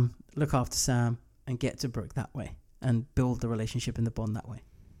Sam, look after Sam, and get to Brooke that way, and build the relationship and the bond that way.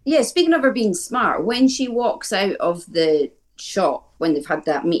 Yeah, speaking of her being smart, when she walks out of the shop, when they've had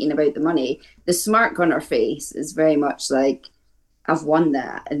that meeting about the money, the smirk on her face is very much like, I've won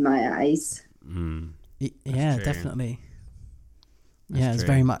that in my eyes. Yeah, definitely. That's it's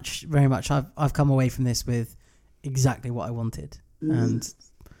very much. I've come away from this with exactly what I wanted, and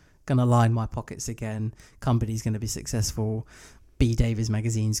gonna line my pockets again. Company's gonna be successful. B. Davies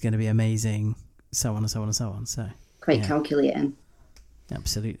magazine's gonna be amazing. So on and so on and so on. So quite calculating.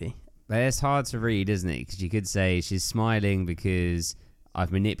 Absolutely. But it's hard to read, isn't it? Because you could say she's smiling because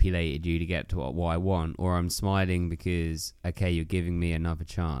I've manipulated you to get to what I want, or I'm smiling because, okay, you're giving me another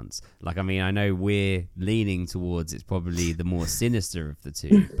chance. Like, I mean, I know we're leaning towards it's probably the more sinister of the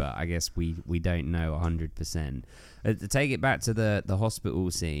two, but I guess we don't know 100%. To take it back to the hospital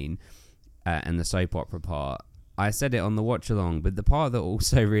scene and the soap opera part, I said it on the watch along, but the part that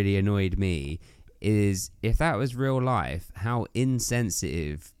also really annoyed me is if that was real life, how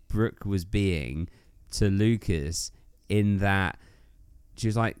insensitive Brooke was being to Lucas in that she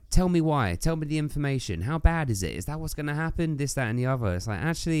was like, tell me why, tell me the information, how bad is it, is that what's going to happen, this, that and the other. It's like,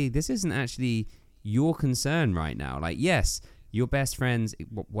 actually, this isn't actually your concern right now. Like, yes, your best friends,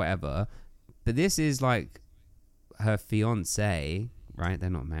 whatever, but this is like her fiance, right? They're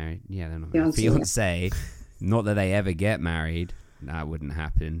not married. Yeah, they're not married. Fiance. Not that they ever get married. That wouldn't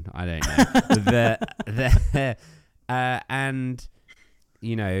happen. I don't know. And,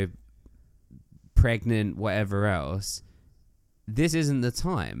 you know, pregnant, whatever else. This isn't the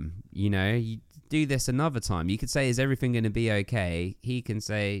time, you know. You do this another time. You could say, "Is everything going to be okay?" He can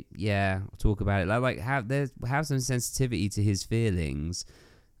say, "Yeah, I'll talk about it." Like have some sensitivity to his feelings.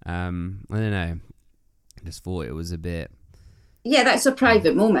 I don't know. I just thought it was a bit. Yeah, that's a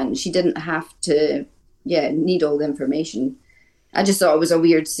private moment. She didn't have to. Need all the information. I just thought it was a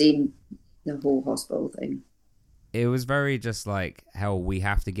weird scene, the whole hospital thing. It was very just like, hell, we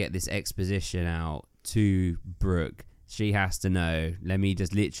have to get this exposition out to Brooke. She has to know. Let me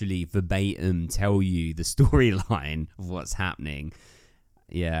just literally verbatim tell you the storyline of what's happening.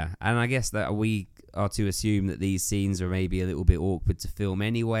 Yeah, and I guess that we are to assume that these scenes are maybe a little bit awkward to film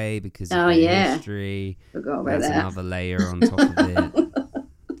anyway because of their history. Forgot about That's that. another layer on top of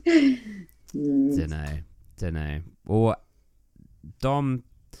it. Don't know. Or Dom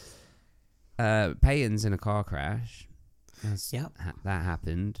Peyton's in a car crash. That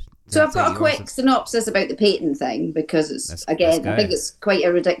happened. So I've got a quick synopsis about the Peyton thing because it's I think it's quite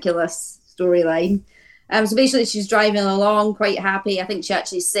a ridiculous storyline. So basically, she's driving along quite happy. I think she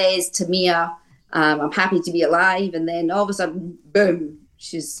actually says to Mia, "I'm happy to be alive," and then all of a sudden, boom,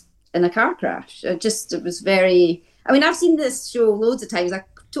 she's in a car crash. It was very. I mean, I've seen this show loads of times. I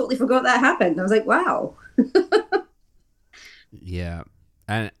totally forgot that happened. I was like, wow. Yeah,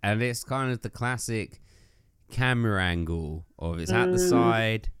 and it's kind of the classic camera angle of it's at the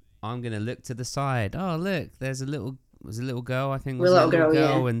side. I'm gonna look to the side. Oh, look, there's a little girl. I think was a little girl,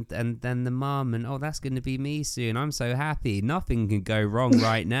 yeah. and then the mum, and that's gonna be me soon. I'm so happy. Nothing can go wrong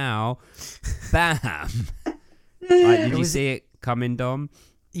right now. Bam. Did you see it coming, Dom?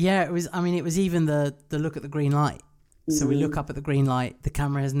 Yeah, it was. I mean, it was even the look at the green light. So we look up at the green light. The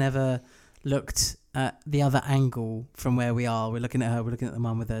camera has never looked at the other angle from where we are. We're looking at her. We're looking at the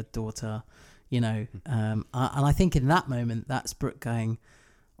mum with her daughter. And I think in that moment, that's Brooke going,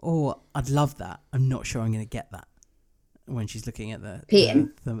 "Oh, I'd love that. I'm not sure I'm going to get that." When she's looking at the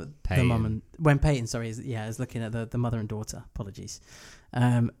mum and when Peyton, is looking at the mother and daughter. Apologies.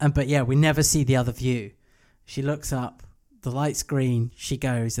 But yeah, we never see the other view. She looks up, the light's green, she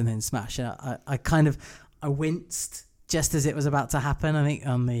goes, and then smash it. I winced just as it was about to happen. I think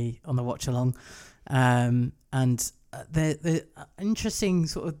on the watch along, and the interesting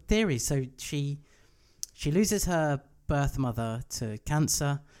sort of theory. So she loses her birth mother to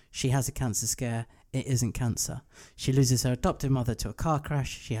cancer. She has a cancer scare. It isn't cancer. She loses her adoptive mother to a car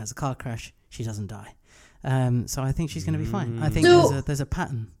crash. She has a car crash. She doesn't die. So I think she's going to be fine. I think there's a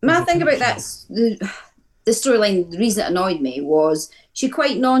pattern. My thing about that, the storyline, the reason it annoyed me was she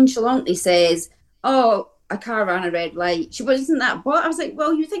quite nonchalantly says, "Oh, a car ran a red light." She wasn't that, but I was like,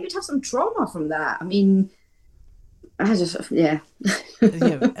 well, you think you'd have some trauma from that? I mean, I just, yeah.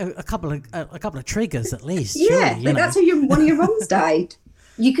 a couple of triggers at least. Yeah, surely, that's how one of your mums died.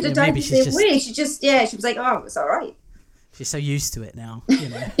 You could have died the same way. She was like, "Oh, it's all right." She's so used to it now,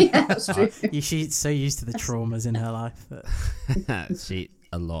 Yeah, that's true. She's so used to the traumas in her life.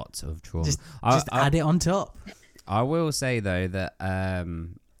 A lot of trauma. Just add it on top. I will say though that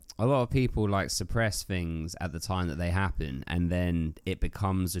a lot of people suppress things at the time that they happen, and then it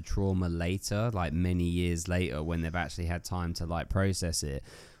becomes a trauma later, many years later, when they've actually had time to process it.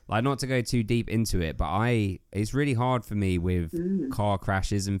 Not to go too deep into it, but it's really hard for me with car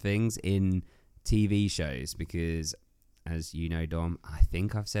crashes and things in TV shows because, as you know, Dom, I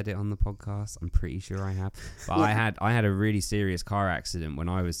think I've said it on the podcast. I'm pretty sure I have. But yeah. I had a really serious car accident when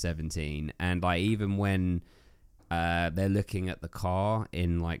I was 17, and even when they're looking at the car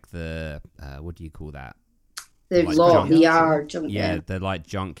in the what do you call that? The yard. Yeah, the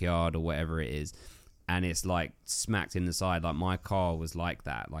junkyard or whatever it is. And it's smacked in the side. My car was like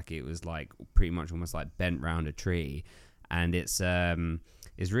that. It was pretty much almost bent round a tree. And it's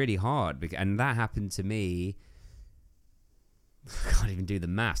really hard. And that happened to me. I can't even do the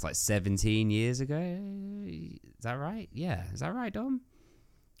maths. 17 years ago. Is that right? Yeah. Is that right, Dom?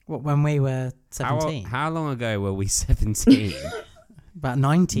 What, when we were 17? How long ago were we 17? About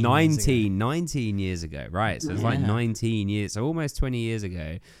 19 years ago. Right. So it's 19 years. So almost 20 years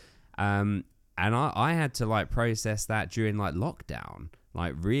ago. And I had to process that during lockdown.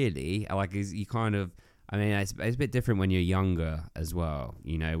 Really, you kind of. I mean, it's a bit different when you're younger as well.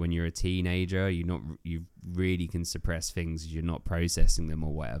 When you're a teenager, you really can suppress things. You're not processing them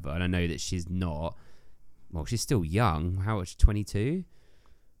or whatever. And I know that she's not. Well, she's still young. How old? 22.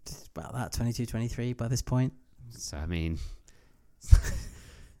 It's about that, 22, 23 by this point. So I mean,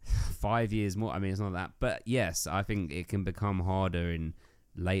 5 years more. I mean, it's not that. But yes, I think it can become harder in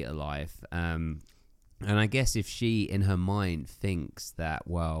later life, and I guess if she in her mind thinks that,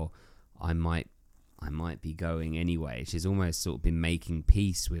 well, I might be going anyway, she's almost sort of been making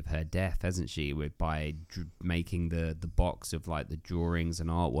peace with her death, hasn't she, by making the box of the drawings and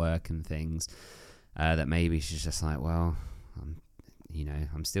artwork and things, that maybe she's just well,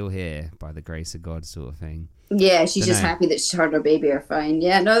 I'm still here by the grace of God, sort of thing. Yeah, she's just happy that her and her baby are fine.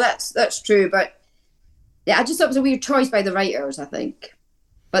 Yeah, no, that's true, but yeah, I just thought it was a weird choice by the writers, I think.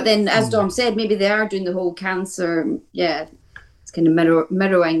 But then, as Dom said, maybe they are doing the whole cancer. Yeah, it's kind of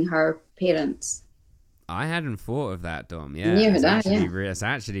mirroring her parents. I hadn't thought of that, Dom. Yeah, it's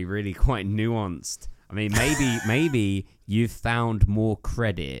actually really quite nuanced. I mean, maybe you've found more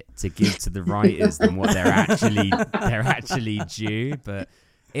credit to give to the writers than what they're actually due. But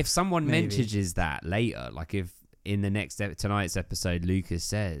if someone mentions that later, like if in the tonight's episode, Lucas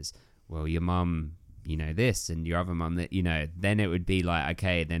says, "Well, your mum, this, and your other mum that, then it would be like,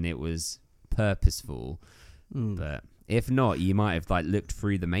 okay, then it was purposeful." But if not, you might have like looked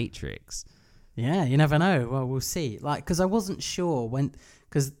through the Matrix. Yeah, you never know. Well, we'll see. Like, because I wasn't sure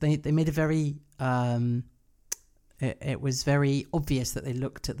because they made a very it was very obvious that they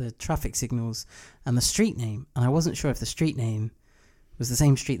looked at the traffic signals and the street name, and I wasn't sure if the street name was the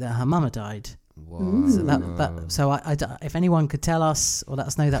same street that her mama died. Whoa. So if anyone could tell us or let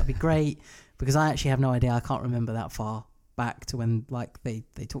us know, that'd be great, because I actually have no idea. I can't remember that far back to when like they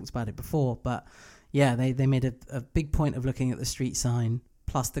talked about it before. But yeah, they made a big point of looking at the street sign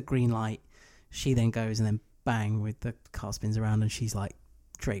plus the green light. She then goes and then bang, with the car spins around and she's like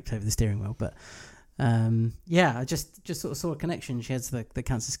draped over the steering wheel. But yeah, I just sort of saw a connection. She has the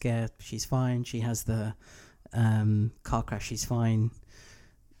cancer scare, she's fine. She has the car crash, she's fine.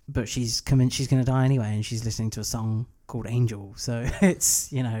 But she's convinced she's going to die anyway, and she's listening to a song called Angel. So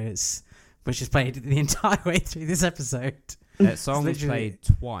it's which is played the entire way through this episode. That song is played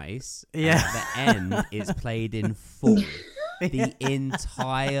twice. Yeah. At the end, it's played in full. The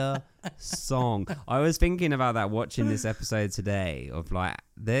entire song. I was thinking about that watching this episode today, of like,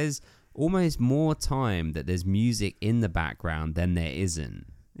 there's almost more time that there's music in the background than there isn't.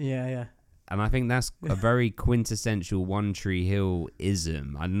 Yeah. And I think that's a very quintessential One Tree Hill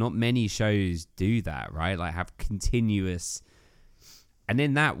ism. And not many shows do that, right? Like have continuous. And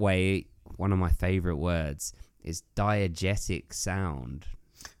in that way, one of my favorite words is diegetic sound.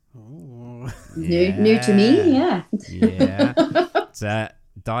 Oh. New to me, yeah. Yeah. So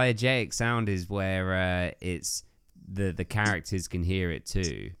diegetic sound is where it's the characters can hear it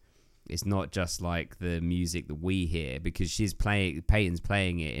too. It's not just like the music that we hear, because Peyton's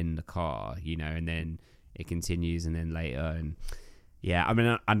playing it in the car, and then it continues, and then later, and yeah, I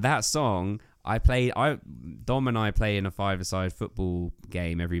mean, and that song Dom and I play in a five-a-side football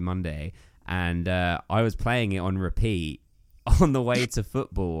game every Monday, and I was playing it on repeat on the way to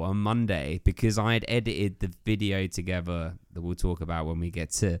football on Monday, because I had edited the video together that we'll talk about when we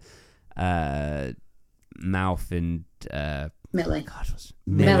get to Mouth and Millie. God, what's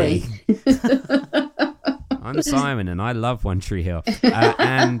Millie. I'm Simon, and I love One Tree Hill.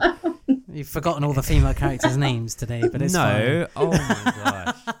 And you've forgotten all the female characters' names today, but it's no. fine. Oh my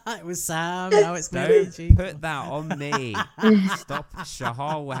gosh! It was Sam. Now it's Millie. Don't put that on me. Stop.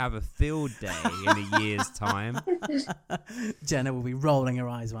 Shahar will have a field day in a year's time. Jenna will be rolling her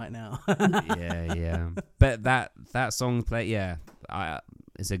eyes right now. Yeah. But that song play. Yeah,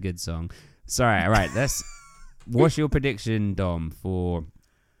 it's a good song. Sorry. All right. What's your prediction, Dom, for...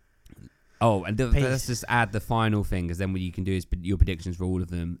 Oh, and let's just add the final thing, because then what you can do is your predictions for all of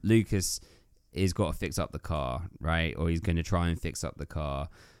them. Lucas has got to fix up the car, right? Or he's going to try and fix up the car.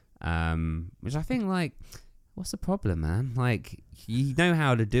 Which I think, like, what's the problem, man? Like, you know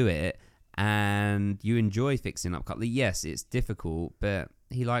how to do it, and you enjoy fixing up cars. Yes, it's difficult, but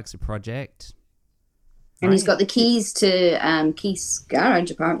he likes a project. And he's got the keys to Keith's garage,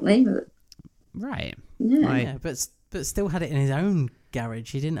 apparently. Right. Yeah. But still had it in his own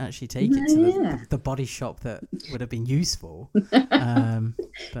garage. He didn't actually take it to the body shop that would have been useful.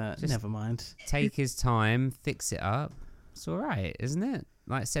 But just never mind. Take his time, fix it up. It's all right, isn't it?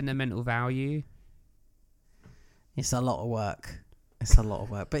 Like sentimental value. It's a lot of work.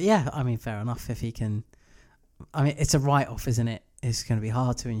 But yeah, I mean, fair enough if he can. I mean, it's a write-off, isn't it? It's going to be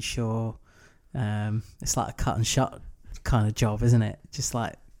hard to insure. It's like a cut and shut kind of job, isn't it? Just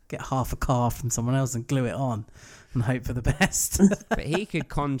like get half a car from someone else and glue it on and hope for the best. But he could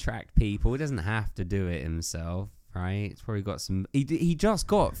contract people. He doesn't have to do it himself, right? It's probably got some... He just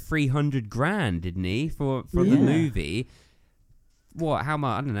got 300 grand, didn't he, for the movie? What, how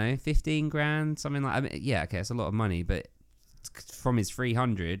much? I don't know, 15 grand? Something like... I mean, yeah, okay, it's a lot of money, but from his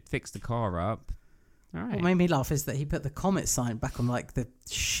 300, fix the car up. All right. What made me laugh is that he put the Comet sign back on like the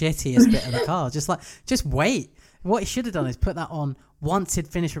shittiest bit of the car. Just wait. What he should have done is put that on once he'd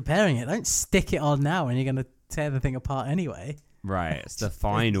finished repairing it. Don't stick it on now when you're going to tear the thing apart anyway. Right, it's the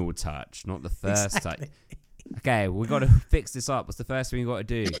final touch, not the first touch. Exactly. Okay, we got to fix this up. What's the first thing we got to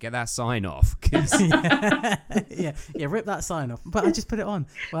do? Get that sign off. yeah, rip that sign off. But I just put it on.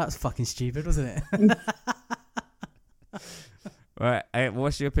 Well, that's fucking stupid, wasn't it? Right,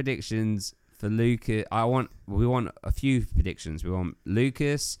 what's your predictions for Lucas? We want a few predictions. We want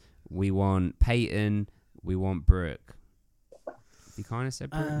Lucas, we want Peyton, we want Brooke. You kind of said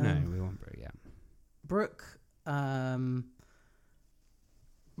Brooke? No, we want Brooke, yeah. Brooke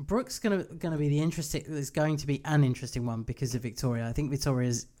Brooke's gonna be the interesting. It's going to be an interesting one because of Victoria. I think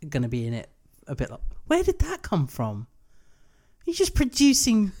Victoria's gonna be in it a bit. Like, where did that come from? He's just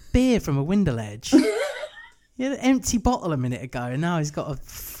producing beer from a window ledge. He had an empty bottle a minute ago, and now he's got a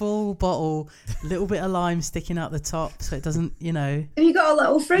full bottle, a little bit of lime sticking out the top, so it doesn't, Have you got a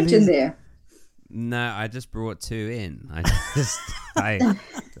little fridge in there? No, I just brought 2 in. I've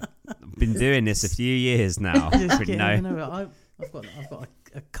been doing this a few years now. I've got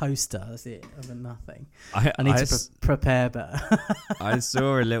a coaster. That's it. I've got nothing. I need to prepare better. I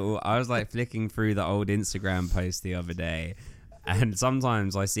saw I was like flicking through the old Instagram post the other day, and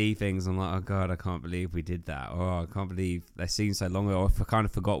sometimes I see things and I'm like, oh God, I can't believe we did that. Or I can't believe they seem so long ago. I kind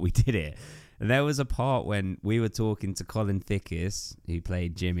of forgot we did it. And there was a part when we were talking to Colin Thickus, who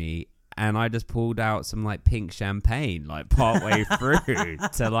played Jimmy, and I just pulled out some like pink champagne like partway through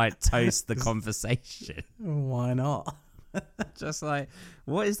to like toast the conversation. Why not? Just like,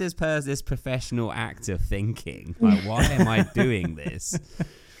 what is this professional actor thinking? Like, why am I doing this?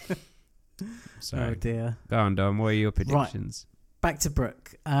 Oh dear. Go on, Dom. What are your predictions? Right. Back to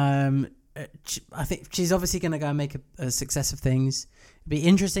Brooke. I think she's obviously going to go and make a success of things. It'd be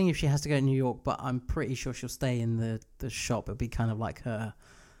interesting if she has to go to New York, but I'm pretty sure she'll stay in the shop. It'll be kind of like her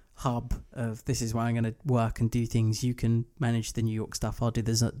hub of, this is where I'm going to work and do things. You can manage the New York stuff. I'll do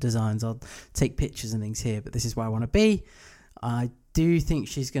the designs. I'll take pictures and things here, but this is where I want to be. I do think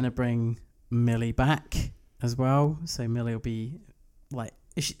she's going to bring Millie back as well. So Millie will be like,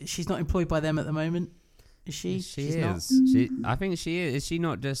 she's not employed by them at the moment, is she? She's not? I think she is. Is she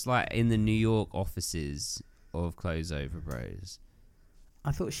not just like in the New York offices of Close Over Bros?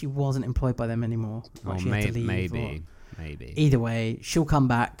 I thought she wasn't employed by them anymore. Or maybe. Either way, she'll come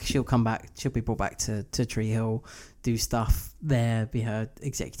back. She'll be brought back to Tree Hill, do stuff there, be her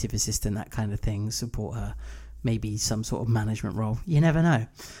executive assistant, that kind of thing, support her. Maybe some sort of management role. You never know.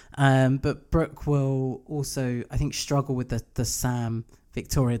 But Brooke will also, I think, struggle with the Sam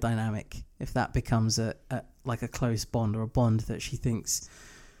Victoria dynamic if that becomes a close bond or a bond that she thinks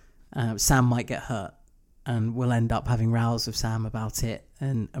Sam might get hurt, and will end up having rows with Sam about it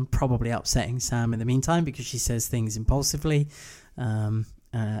and probably upsetting Sam in the meantime because she says things impulsively and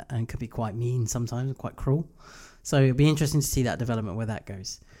can be quite mean sometimes and quite cruel. So it'll be interesting to see that development, where that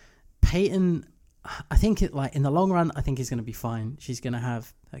goes. Peyton, I think in the long run, I think is going to be fine. She's going to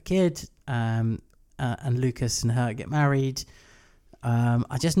have her kid and Lucas and her get married. I'm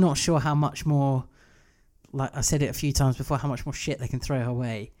just not sure how much more, like I said it a few times before, how much more shit they can throw her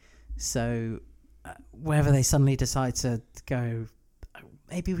way. So whether they suddenly decide to go,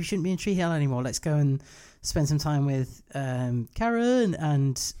 maybe we shouldn't be in Tree Hill anymore, let's go and spend some time with Karen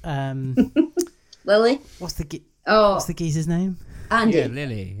and Lily. What's the geezer's name? Andy. Yeah,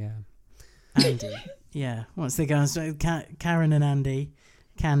 Lily. Yeah. Andy. Yeah. Once they go and so Karen and Andy,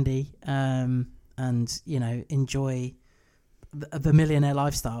 Candy, and enjoy the millionaire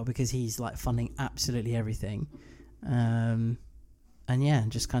lifestyle, because he's like funding absolutely everything.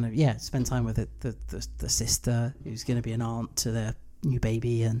 And just kind of spend time with the sister who's going to be an aunt to their new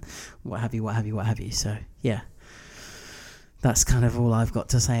baby and what have you. So yeah, that's kind of all I've got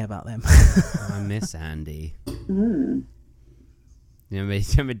to say about them. I miss Andy. You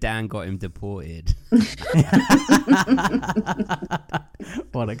remember Dan got him deported?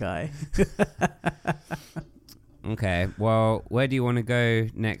 What a guy. Okay, well, where do you want to go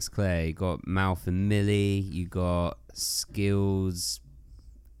next, Claire? You got Mouth and Millie, you got Skills,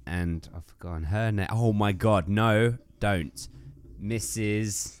 and I've forgotten her name. Oh my God, no, don't.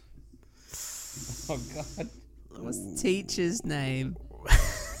 Mrs. Oh God, what's the teacher's name?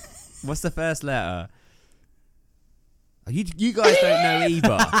 What's the first letter? You guys don't know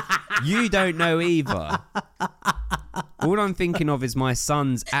either. You don't know either. All I'm thinking of is my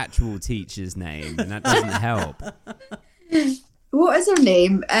son's actual teacher's name, and that doesn't help. What is her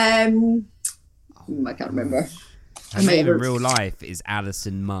name? I can't remember. Her name in real life is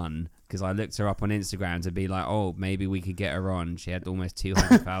Alison Munn, because I looked her up on Instagram to be like, oh, maybe we could get her on. She had almost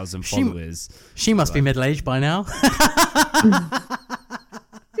 200,000 followers. She must be middle-aged by now.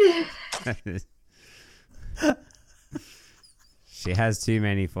 She has too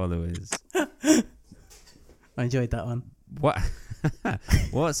many followers. I enjoyed that one. What?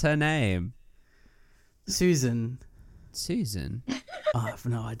 What's her name? Susan. Oh, I have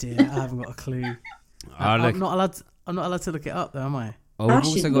no idea. I haven't got a clue. I'm not allowed to look it up, though, am I? Oh, we've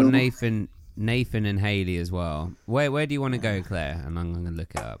also got Nathan and Hayley as well. Where do you want to go, Claire? And I'm going to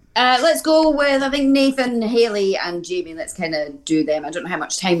look it up. Let's go with, I think, Nathan, Hayley, and Jamie. Let's kind of do them. I don't know how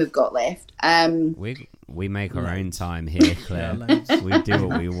much time we've got left. We make our own time here, Claire. We do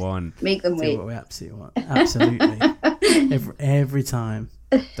what we want. Make them wait. Do what we absolutely want. Absolutely. every time.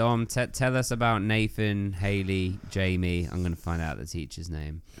 Dom, tell us about Nathan, Haley, Jamie. I'm going to find out the teacher's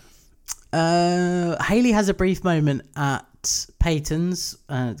name. Haley has a brief moment at Peyton's,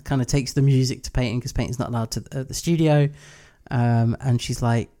 kind of takes the music to Peyton because Peyton's not allowed to the studio, and she's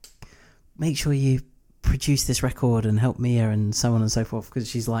like, make sure you produce this record and help Mia and so on and so forth, because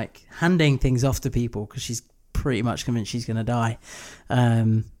she's like handing things off to people because she's pretty much convinced she's going to die,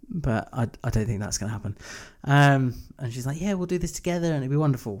 but I don't think that's going to happen, and she's like, yeah, we'll do this together and it'll be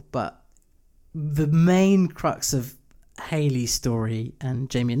wonderful. But the main crux of Haley's story and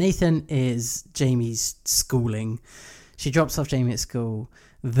Jamie and Nathan is Jamie's schooling. She drops off Jamie at school.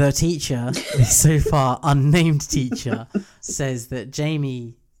 The teacher, the so far unnamed teacher, says that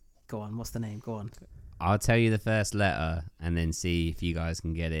Jamie, go on, what's the name? Go on. I'll tell you the first letter and then see if you guys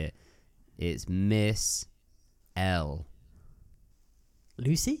can get it. It's Miss L.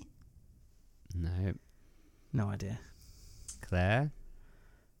 Lucy? No. No idea. Claire?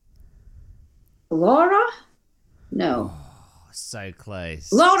 Laura? No. Oh, so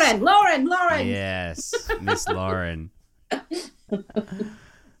close. Lauren! Yes, Miss Lauren.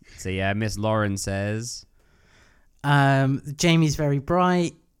 So yeah, Miss Lauren says, Jamie's very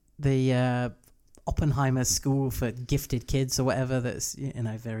bright. The Oppenheimer School for Gifted Kids or whatever, that's,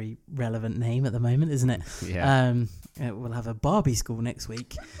 very relevant name at the moment, isn't it? Yeah. We'll have a Barbie school next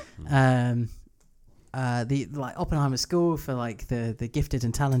week. The Oppenheimer School for the gifted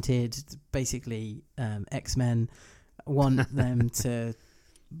and talented, basically X-Men want them to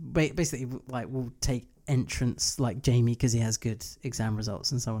basically will take entrance like Jamie because he has good exam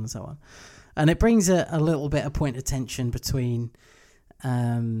results and so on and so on. And it brings a little bit of point of tension between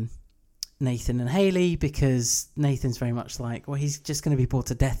Nathan and Haley, because Nathan's very much like, well, he's just going to be bored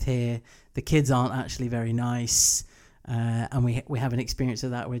to death here. The kids aren't actually very nice, and we have an experience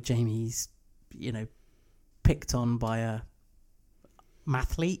of that where Jamie's, picked on by a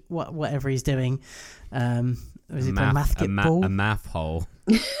mathlete, whatever he's doing. Was he playing mathball? A math hole.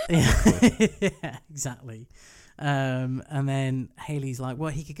 Yeah, exactly. And then Haley's like,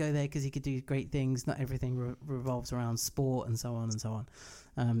 well, he could go there because he could do great things. Not everything revolves around sport and so on and so on.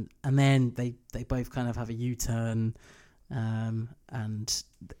 And then they both kind of have a U-turn, and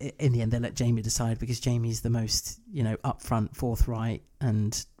in the end they let Jamie decide, because Jamie's the most upfront, forthright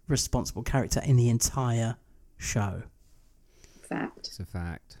and responsible character in the entire show. Fact. It's a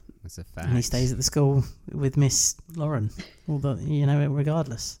fact. And he stays at the school with Miss Lauren, although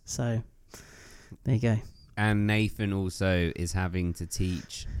regardless. So there you go. And Nathan also is having to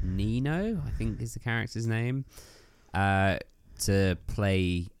teach Nino, I think is the character's name, to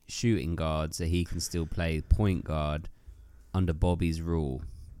play shooting guard so he can still play point guard under Bobby's rule.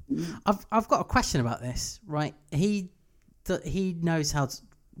 I've got a question about this, right? Nathan knows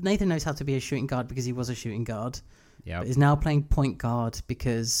how to be a shooting guard because he was a shooting guard. Yeah. But is now playing point guard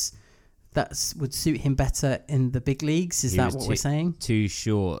because that would suit him better in the big leagues. Is that what we're saying? Too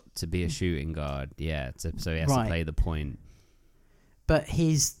short to be a shooting guard. Yeah. So he has to play the point. But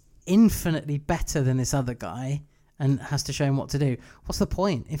he's infinitely better than this other guy and has to show him what to do. What's the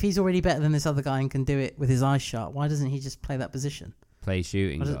point? If he's already better than this other guy and can do it with his eyes shut, why doesn't he just play that position? Play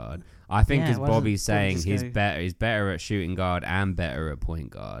shooting guard. I think as Bobby's saying, he's better at shooting guard and better at point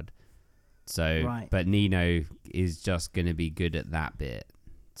guard. So, but Nino is just going to be good at that bit.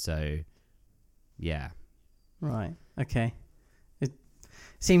 So, yeah. Right. Okay. It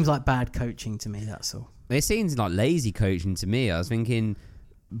seems like bad coaching to me, that's all. It seems like lazy coaching to me. I was thinking,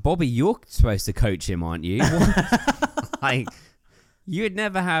 Bobby, you're supposed to coach him, aren't you? Like, you'd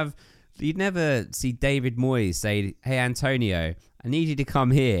never see David Moyes say, hey, Antonio, I need you to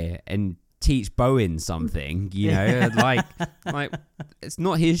come here and teach Bowen something, like it's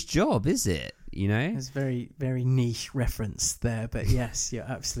not his job, is it? It's very, very niche reference there, but yes, you're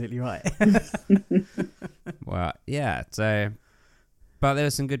absolutely right. Well, yeah. So, but there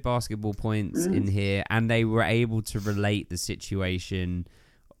were some good basketball points in here, and they were able to relate the situation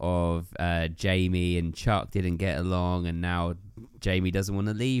of Jamie and Chuck didn't get along, and now Jamie doesn't want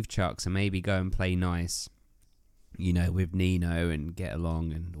to leave Chuck, so maybe go and play nice, with Nino and get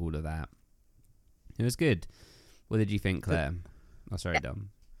along and all of that. It was good. What did you think, Claire? Oh, sorry, Dom.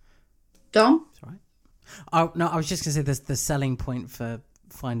 Dom? That's right. Oh, no, I was just going to say the selling point for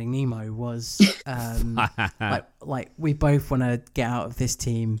Finding Nemo was like we both want to get out of this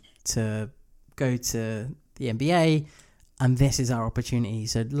team to go to the NBA, and this is our opportunity.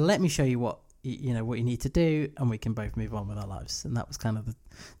 So let me show you what what you need to do, and we can both move on with our lives. And that was kind of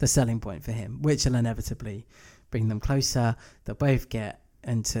the selling point for him, which will inevitably bring them closer. They'll both get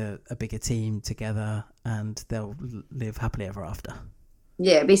into a bigger team together, and they'll live happily ever after.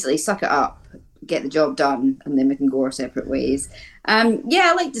 Yeah, basically suck it up. get the job done, and then we can go our separate ways. I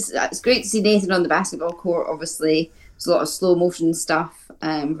like this. It's great to see Nathan on the basketball court. Obviously, there's a lot of slow motion stuff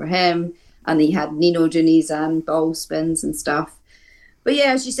for him, and he had Nino doing his ball spins and stuff. But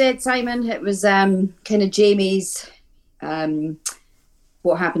yeah, as you said, Simon, it was kind of Jamie's.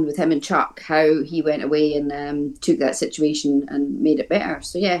 What happened with him and Chuck, how he went away and took that situation and made it better.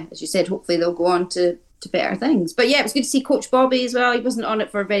 So yeah, as you said, hopefully they'll go on to better things. But yeah, it was good to see Coach Bobby as well. He wasn't on it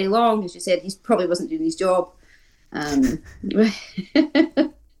for very long. As you said, he probably wasn't doing his job.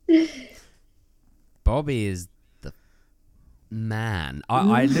 Bobby is the man.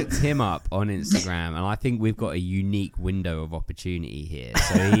 I looked him up on Instagram, and I think we've got a unique window of opportunity here.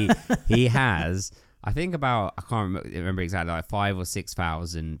 So he has... I think about, I can't remember exactly, like 5,000 or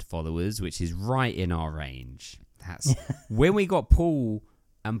 6,000 followers, which is right in our range. That's when we got Paul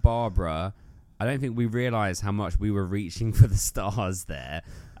and Barbara, I don't think we realised how much we were reaching for the stars there.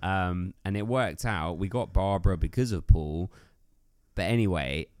 And it worked out. We got Barbara because of Paul. But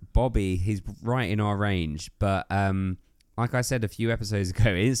anyway, Bobby, he's right in our range. But like I said a few episodes ago,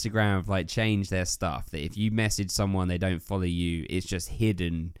 Instagram have like changed their stuff. That if you message someone, they don't follow you, it's just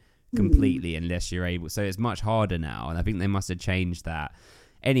hidden completely unless you're able. So it's much harder now, and I think they must have changed that.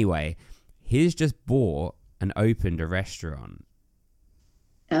 Anyway, he's just bought and opened a restaurant.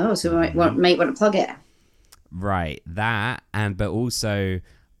 Oh, so might want to plug it. Right, that, and but also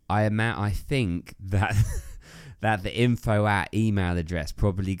I think that that the info at email address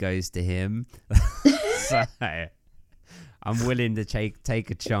probably goes to him. So I'm willing to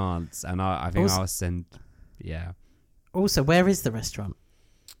take a chance, and I think also, I'll send. Yeah. Also, where is the restaurant?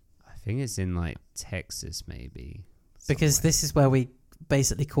 I think it's in like Texas, maybe. Because this is where we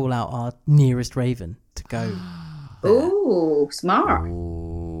basically call out our nearest Raven to go. Oh, smart.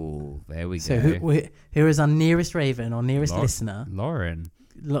 Oh, there we go. So who is our nearest Raven, our nearest listener? Lauren.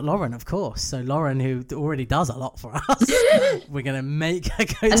 Lauren, of course. So Lauren, who already does a lot for us, we're going to make her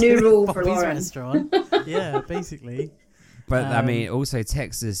go to new rule Bobby's for Lauren. Restaurant. Yeah, basically. But I mean, also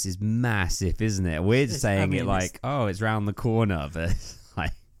Texas is massive, isn't it? We're just saying it like, oh, it's round the corner, but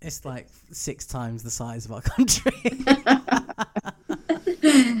like it's like 6 times the size of our country.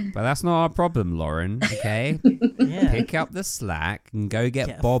 But that's not our problem, Lauren. Okay, Yeah. Pick up the slack and go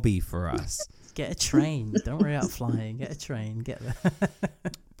get Bobby for us. Get a train. Don't worry about flying. Get a train. Get there.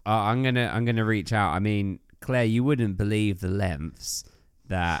 I'm gonna reach out. I mean, Claire, you wouldn't believe the lengths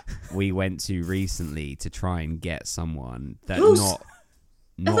that we went to recently to try and get someone that not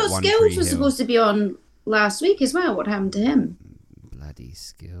I thought One Skills Tree was Hill. supposed to be on last week as well. What happened to him? Bloody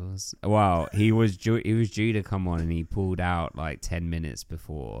Skills. Well, he was due to come on and he pulled out like 10 minutes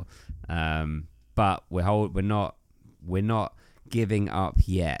before. But we're not giving up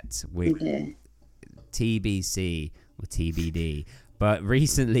yet. We're TBC or TBD. But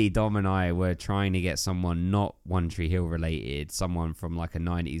recently, Dom and I were trying to get someone not One Tree Hill related, someone from like a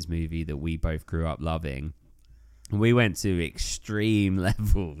 90s movie that we both grew up loving. We went to extreme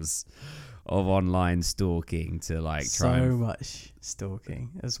levels of online stalking to like try so much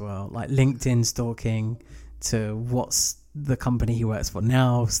stalking as well, like LinkedIn stalking to what's the company he works for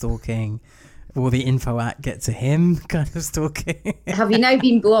now stalking. Will the info at get to him kind of stalking? Have you now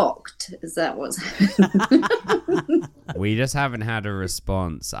been blocked? Is that what's happened? We just haven't had a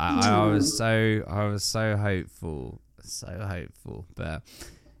response. I was so hopeful, but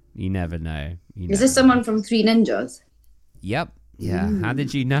you never know. Is this someone from Three Ninjas? Yep. Yeah. Ooh. How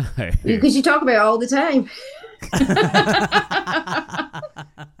did you know? Because you talk about it all the time.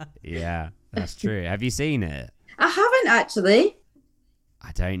 Yeah, that's true. Have you seen it? I haven't actually.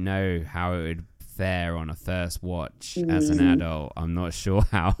 I don't know how it would fare on a first watch as an adult. I'm not sure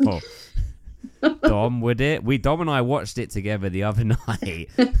how. Dom, would it? Dom and I watched it together the other night.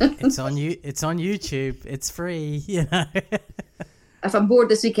 It's on YouTube. It's free, you know. If I'm bored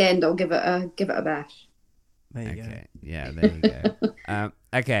this weekend, I'll give it a bash. There you go. Yeah, there you go.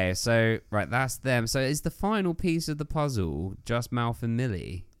 Okay, so right, that's them. So is the final piece of the puzzle just Malf and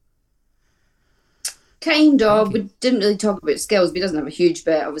Millie? Kind of. We didn't really talk about Skills, but he doesn't have a huge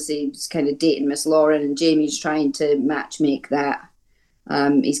bit. Obviously, he's kind of dating Miss Lauren, and Jamie's trying to match make that.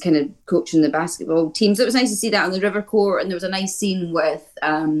 He's kind of coaching the basketball team. So it was nice to see that on the river court, and there was a nice scene with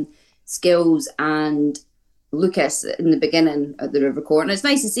Skills and Lucas in the beginning at the river court. And it's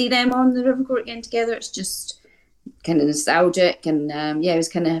nice to see them on the river court again together. It's just kind of nostalgic, and it was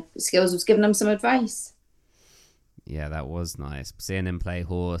kind of Skills was giving them some advice. Yeah, that was nice. Seeing him play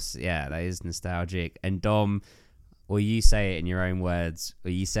horse, yeah, that is nostalgic. And Dom, or you say it in your own words, or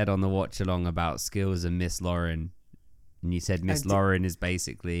you said on the watch along about Skills and Miss Lauren, and you said Miss Lauren is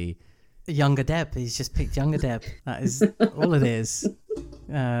basically younger Deb. He's just picked younger Deb. That is all it is.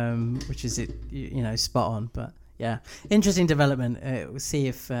 which is spot on. But yeah, interesting development. We'll see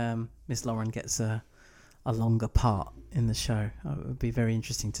if Miss Lauren gets a longer part in the show. It would be very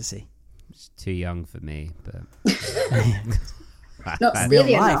interesting to see. She's too young for me, but not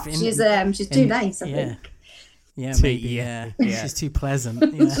silly enough. She's too nice, I think. Yeah, maybe. Yeah. She's too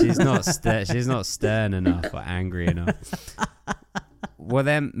pleasant. Yeah. She's not stern enough or angry enough. Well,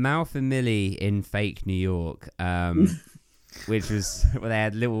 then Mouth and Millie in fake New York, which was where they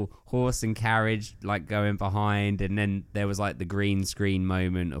had little horse and carriage like going behind, and then there was like the green screen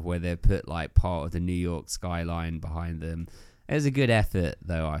moment of where they put like part of the New York skyline behind them. It was a good effort,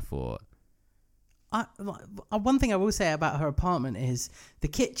 though, I thought. One thing I will say about her apartment is the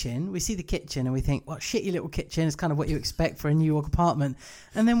kitchen. We see the kitchen and we think, what shitty little kitchen is kind of what you expect for a New York apartment.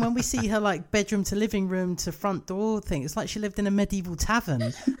 And then when we see her like bedroom to living room to front door thing, it's like she lived in a medieval tavern.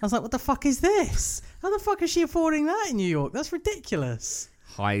 I was like, what the fuck is this? How the fuck is she affording that in New York? That's ridiculous.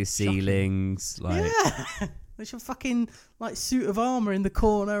 High ceilings. Yeah. There's a fucking like suit of armour in the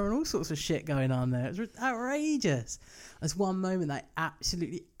corner and all sorts of shit going on there. It's outrageous. There's one moment that I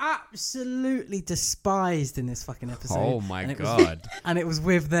absolutely despised in this fucking episode. Oh my God. And it was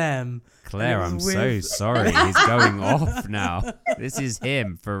with them. Claire, I'm so sorry. He's going off now. This is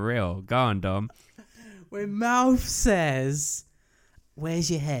him, for real. Go on, Dom. When Mouth says,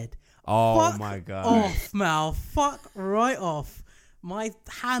 where's your head? Oh Fuck my God. off, Mouth. Fuck right off. My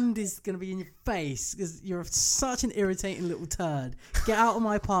hand is going to be in your face because you're such an irritating little turd. Get out of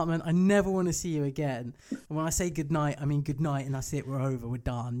my apartment. I never want to see you again. And when I say good night, I mean good night, and that's it. We're over. We're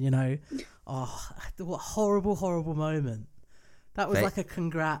done, you know. Oh, what horrible, horrible moment. That was like a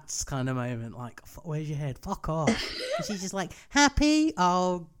congrats kind of moment. Like, where's your head? Fuck off. And she's just like, happy?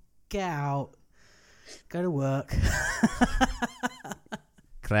 Oh, get out. Go to work.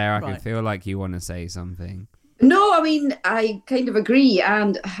 Claire, I can feel like you want to say something. No, I mean, I kind of agree.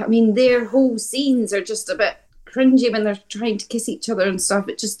 And I mean, their whole scenes are just a bit cringy when they're trying to kiss each other and stuff.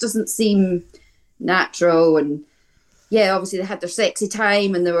 It just doesn't seem natural. And yeah, obviously they had their sexy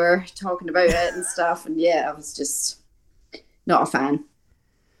time and they were talking about it and stuff. And yeah, I was just not a fan.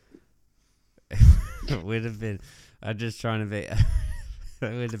 It would have been, I'm just trying to be,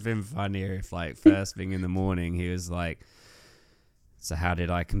 it would have been funnier if like first thing in the morning he was like, so how did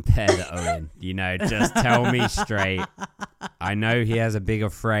I compare to Owen? You know, just tell me straight. I know he has a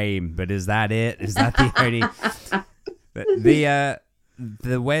bigger frame, but is that it? Is that the only...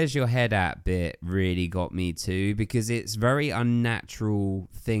 The where's your head at bit really got me too, because it's very unnatural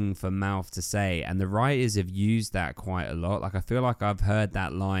thing for Mouth to say, and the writers have used that quite a lot. Like, I feel like I've heard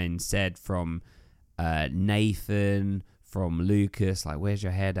that line said from Nathan, from Lucas, like, where's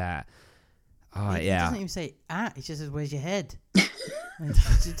your head at? Oh, He yeah. doesn't even say at. He just says, where's your head?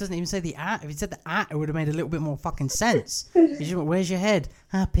 It doesn't even say the at. If he said the at, it would have made a little bit more fucking sense. He just went, where's your head?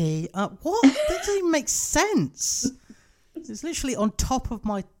 Happy. What? That doesn't even make sense. It's literally on top of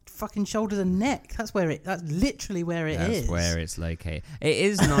my fucking shoulders and neck. That's literally where it is. That's where it's located. It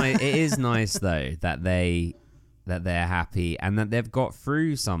is nice. It is nice though that they're happy and that they've got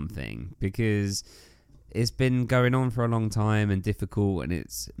through something, because it's been going on for a long time and difficult, and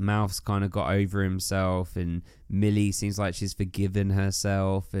it's Mouth's kind of got over himself, and Millie seems like she's forgiven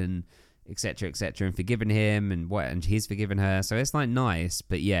herself, and etc., and forgiven him, and he's forgiven her. So it's like nice,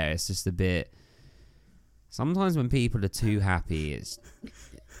 but yeah, it's just a bit. Sometimes when people are too happy, it's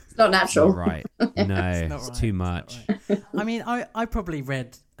not natural. Not right. No, it's too much. Right. I mean, I probably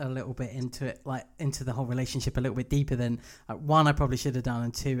read a little bit into it, like into the whole relationship a little bit deeper than one I probably should have done,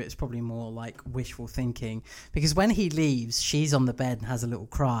 and two, it's probably more like wishful thinking, because when he leaves, she's on the bed and has a little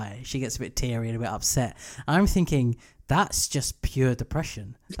cry. She gets a bit teary and a bit upset. I'm thinking that's just pure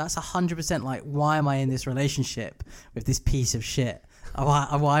depression. That's 100% like, why am I in this relationship with this piece of shit?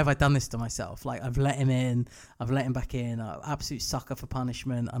 Why have I done this to myself? Like, I've let him in, I've let him back in, I'm an absolute sucker for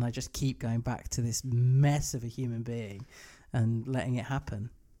punishment, and I just keep going back to this mess of a human being and letting it happen.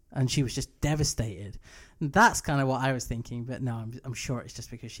 And she was just devastated. And that's kind of what I was thinking, but no, I'm sure it's just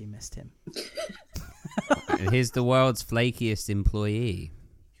because she missed him. He's the world's flakiest employee.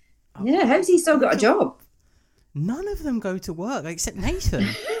 Yeah, how's he still got a job? None of them go to work except Nathan.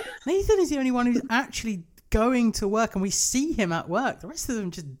 Nathan is the only one who's actually going to work, and we see him at work. The rest of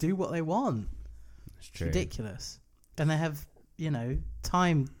them just do what they want. That's true. It's ridiculous. And they have,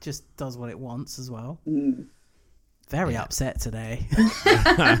 time just does what it wants as well. Very upset today.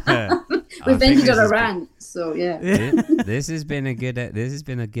 We've ended on a rant, so yeah. This has been a good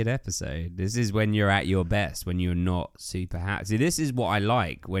episode. This is when you're at your best, when you're not super happy. See, this is what I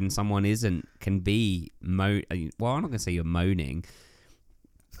like, when someone can be well, I'm not gonna say you're moaning.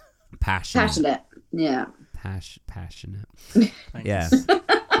 Passionate. Yeah. passionate. Thanks. Yeah,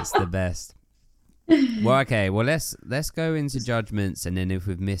 it's the best. Well, okay. Well, let's go into judgments, and then if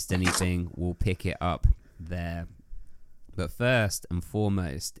we've missed anything, we'll pick it up there. But first and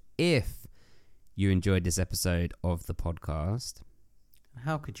foremost, if you enjoyed this episode of the podcast,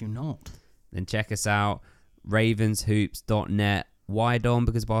 How could you not? then check us out, ravenshoops.net. Why, Dom?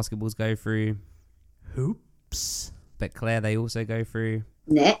 Because basketballs go through Hoops. But Claire, they also go through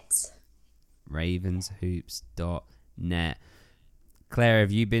Net. ravenshoops.net. Claire,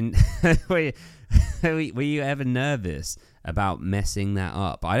 have you been... were you ever nervous about messing that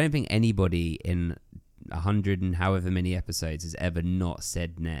up? I don't think anybody in 100 and however many episodes has ever not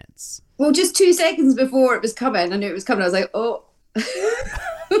said nets. Well, just 2 seconds before it was coming, I knew it was coming. I was like, oh.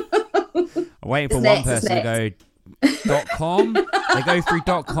 I'm waiting for It's one nets, person to go .com. They go through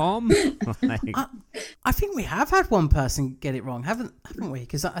 .com. Like, I think we have had one person get it wrong, haven't we?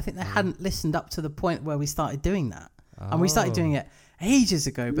 Because I think they hadn't listened up to the point where we started doing that. And we started doing it ages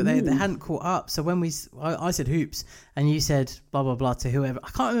ago, but they hadn't caught up. So when I said hoops and you said blah blah blah to whoever, I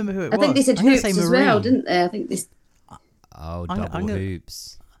can't remember who it was. I think they said I'm gonna hoops say as Marine. well, didn't they? I think they... double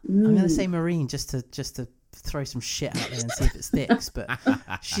hoops. I'm going to say Marine just to throw some shit out there and see if it sticks. But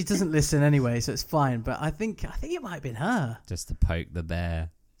she doesn't listen anyway, so it's fine. But I think it might have been her. Just to poke the bear.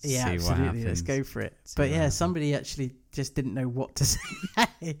 Yeah, see absolutely. what happens. Let's go for it. See But what yeah, happens. somebody actually just didn't know what to say.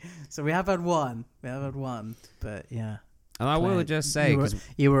 So we have had one. But yeah. And I will Claire, just say,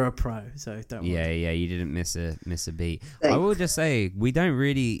 you were a pro, so don't worry. yeah, you didn't miss a beat. Thanks. I will just say we don't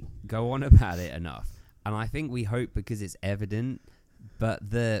really go on about it enough, and I think we hope because it's evident. But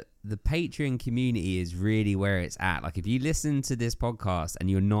the Patreon community is really where it's at. Like if you listen to this podcast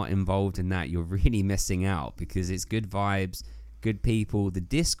and you're not involved in that, you're really missing out because it's good vibes, good people. The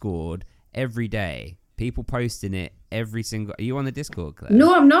Discord every day, people posting it every single. Are you on the Discord, Claire?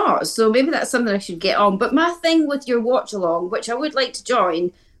 No, I'm not. So maybe that's something I should get on. But my thing with your watch along, which I would like to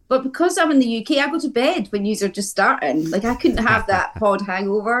join, but because I'm in the UK, I go to bed when you are just starting. Like I couldn't have that pod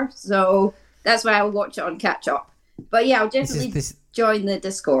hangover. So that's why I'll watch it on catch up. But yeah, I'll definitely join the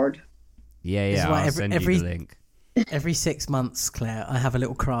Discord. Yeah, why I'll send you the link. Every 6 months, Claire, I have a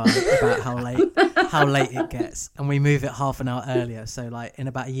little cry about how late it gets, and we move it half an hour earlier. So, like in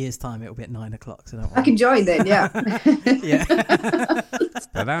about a year's time, it'll be at 9 o'clock. So don't worry. I can join then, yeah. Yeah.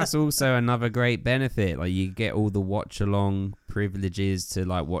 But that's also another great benefit. Like you get all the watch along privileges to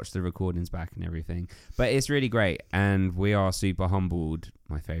like watch the recordings back and everything. But it's really great, and we are super humbled.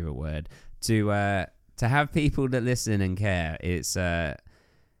 My favorite word to have people that listen and care. It's I'll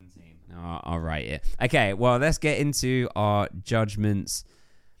write it. Okay, well, let's get into our judgments.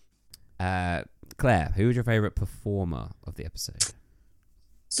 Claire, who was your favourite performer of the episode?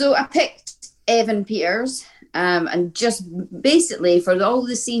 So I picked Evan Peters, and just basically for all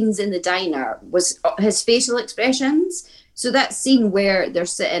the scenes in the diner was his facial expressions. So that scene where they're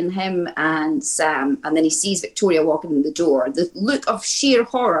sitting, him and Sam, and then he sees Victoria walking in the door, the look of sheer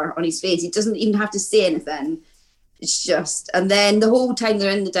horror on his face, he doesn't even have to say anything. It's just, and then the whole time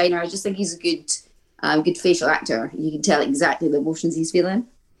they're in the diner, I just think he's a good facial actor. You can tell exactly the emotions he's feeling.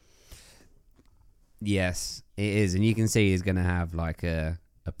 Yes, it is. And you can see he's going to have like a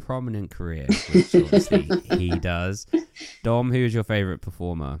prominent career, which obviously he does. Dom, who's your favourite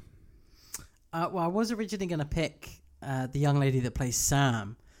performer? Well, I was originally going to pick the young lady that plays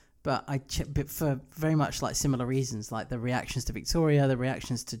Sam, but but for very much like similar reasons, like the reactions to Victoria, the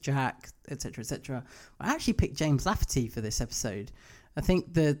reactions to Jack, etc., etc. I actually picked James Lafferty for this episode. I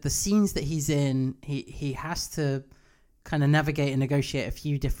think the scenes that he's in, he has to kind of navigate and negotiate a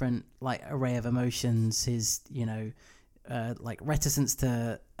few different like array of emotions. His like reticence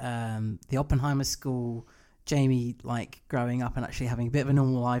to the Oppenheimer school, Jamie like growing up and actually having a bit of a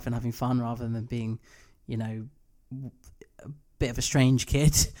normal life and having fun rather than being, a bit of a strange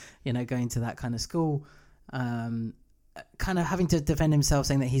kid, going to that kind of school, kind of having to defend himself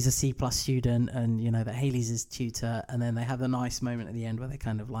saying that he's a C+ student and, that Haley's his tutor. And then they have a nice moment at the end where they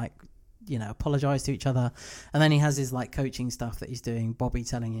kind of like, apologize to each other. And then he has his like coaching stuff that he's doing, Bobby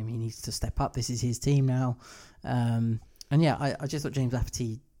telling him he needs to step up. This is his team now. And yeah, I just thought James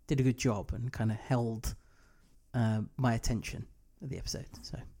Lafferty did a good job and kind of held my attention at the episode.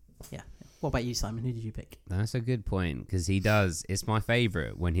 So yeah. What about you, Simon? Who did you pick? That's a good point because he does. It's my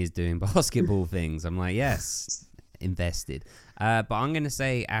favourite when he's doing basketball things. I'm like, yes, invested. But I'm going to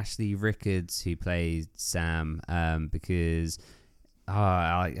say Ashley Rickards, who plays Sam, because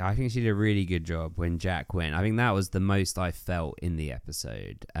I think she did a really good job when Jack went. I think that was the most I felt in the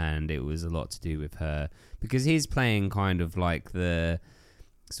episode, and it was a lot to do with her because he's playing kind of like the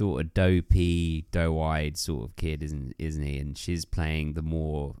sort of dopey, doe-eyed sort of kid, isn't he? And she's playing the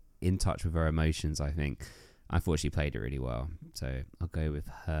more in touch with her emotions, I think. I thought she played it really well, so I'll go with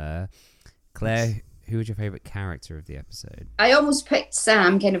her. Claire, who was your favourite character of the episode? I almost picked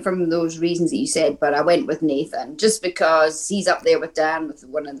Sam kind of from those reasons that you said, but I went with Nathan just because he's up there with Dan with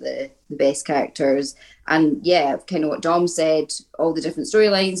one of the best characters. And yeah, kind of what Dom said, all the different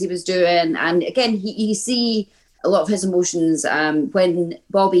storylines he was doing. And again, you see a lot of his emotions. When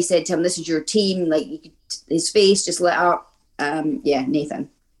Bobby said to him, "This is your team," like his face just lit up. Yeah, Nathan.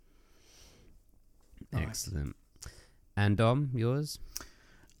 Excellent. And Dom, yours?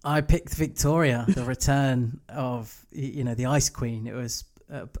 I picked Victoria, the return of, the Ice Queen. It was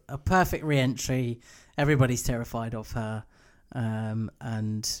a perfect re-entry. Everybody's terrified of her.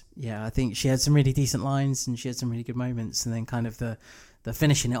 And yeah, I think she had some really decent lines and she had some really good moments. And then kind of the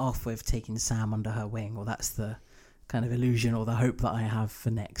finishing it off with taking Sam under her wing. Well, that's the kind of illusion or the hope that I have for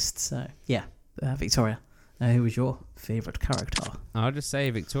next. So yeah, Victoria. Who was your favourite character? I'll just say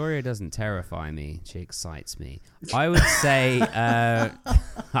Victoria doesn't terrify me. She excites me. I would say I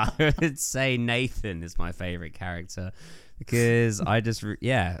would say Nathan is my favourite character because I just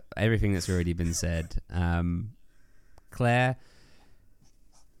everything that's already been said. Claire.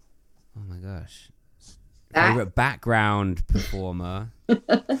 Oh my gosh. Favourite background performer.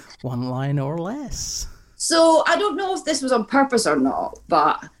 One line or less. So I don't know if this was on purpose or not,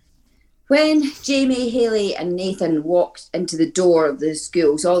 but when Jamie, Haley and Nathan walked into the door of the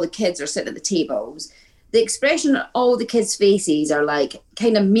school, so all the kids are sitting at the tables, the expression on all the kids' faces are like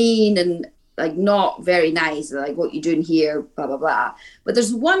kind of mean and like not very nice, like what you doing here, blah, blah, blah. But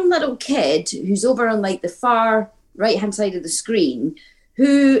there's one little kid who's over on like the far right-hand side of the screen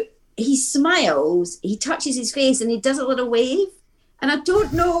who he smiles, he touches his face and he does a little wave. And I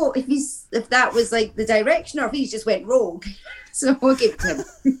don't know if that was like the direction or if he just went rogue. So we'll give it to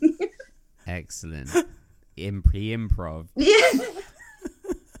him. Excellent. Improv. Yeah.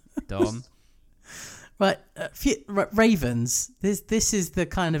 Dom? Right, Ravens, this is the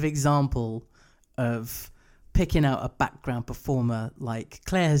kind of example of picking out a background performer. Like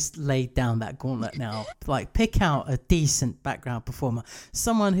Claire has laid down that gauntlet now. Like pick out a decent background performer.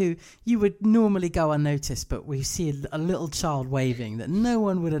 Someone who you would normally go unnoticed, but we see a little child waving that no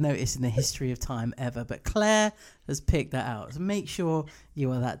one would have noticed in the history of time ever. But Claire has picked that out. So make sure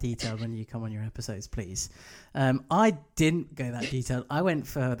you are that detailed when you come on your episodes, please. I didn't go that detailed. I went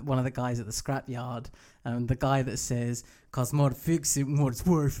for one of the guys at the scrapyard, the guy that says, "Cause more fix it, more it's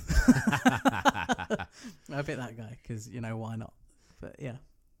worth." I picked that guy because, why not? But yeah.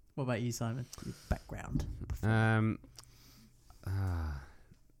 What about you, Simon? Your background.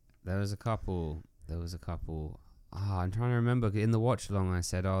 There was a couple. I'm trying to remember. In the watch along, I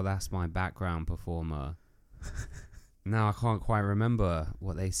said, "Oh, that's my background performer." Now I can't quite remember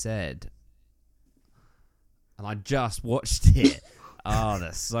what they said. And I just watched it. Oh,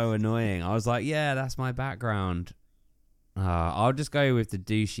 that's so annoying. I was like, yeah, that's my background. I'll just go with the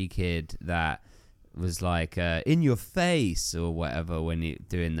douchey kid that was like in your face or whatever when you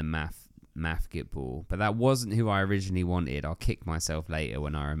doing the math get ball. But that wasn't who I originally wanted. I'll kick myself later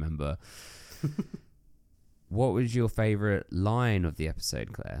when I remember. What was your favourite line of the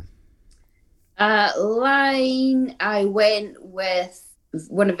episode, Claire? Line, I went with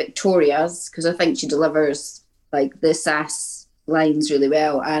one of Victoria's because I think she delivers like the sass lines really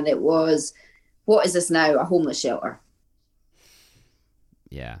well, and it was, "What is this now? A homeless shelter?"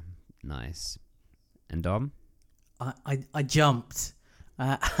 Yeah, nice. And Dom? I jumped.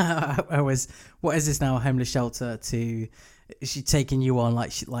 I was, "What is this now? A homeless shelter?" To she taking you on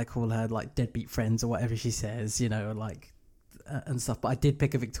like all her like deadbeat friends or whatever she says, and stuff. But I did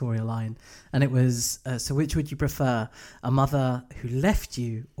pick a Victoria line, and it was, "So which would you prefer, a mother who left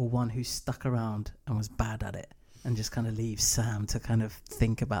you or one who stuck around and was bad at it?" And just kind of leaves Sam to kind of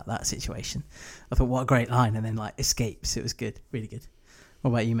think about that situation. I thought, what a great line. And then escapes. It was good. Really good.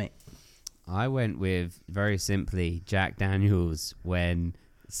 What about you, mate? I went with, very simply, Jack Daniels when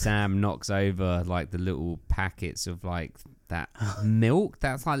Sam knocks over the little packets of that milk.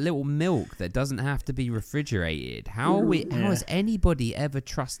 That's like little milk that doesn't have to be refrigerated. How is anybody ever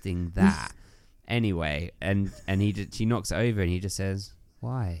trusting that? Anyway, and she knocks it over and he just says,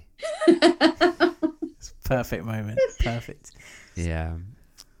 "Why?" It's a perfect moment. Perfect. Yeah.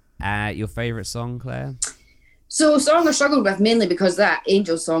 Your favourite song, Claire? So song I struggled with mainly because that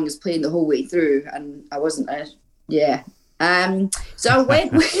Angel song is playing the whole way through, and I wasn't so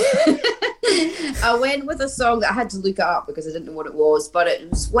I went with a song that I had to look it up because I didn't know what it was, but it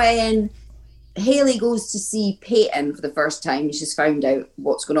was when Haley goes to see Peyton for the first time. She's found out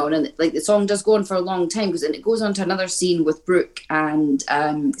what's going on, and the song does go on for a long time because it goes on to another scene with Brooke and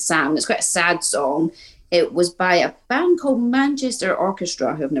Sam. It's quite a sad song. It was by a band called Manchester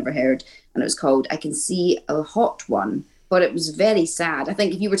Orchestra, who I've never heard, and it was called I Can See a Hot One, but it was very sad. I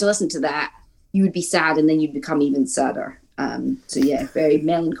think if you were to listen to that, you would be sad and then you'd become even sadder. So yeah, very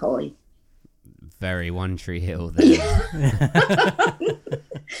melancholy. Very One Tree Hill then.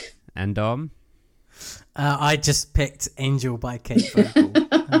 And Dom? I just picked Angel by Kate Vogel.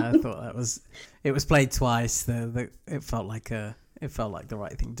 I thought it was played twice. It felt like the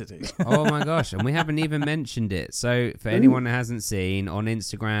right thing to do. Oh my gosh, and we haven't even mentioned it. So for anyone that hasn't seen, on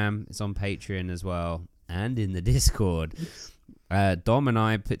Instagram, it's on Patreon as well, and in the Discord, Dom and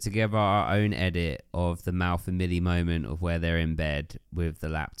I put together our own edit of the Mouth and Millie moment of where they're in bed with the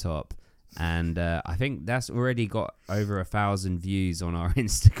laptop. And I think that's already got over 1,000 views on our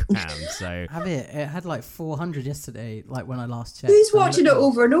Instagram. So it had like 400 yesterday, like when I last checked. Who's watching it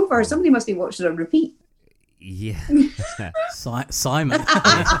over and over? Somebody must be watching it on repeat. yeah, Simon.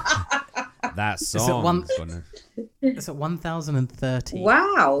 that song. It's at 1,030.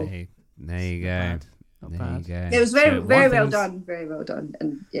 Wow. Hey, there you go. Not There bad. you go. It was very, So very one well thing's- done. Very well done.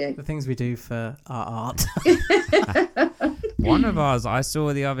 And yeah. The things we do for our art. One of ours I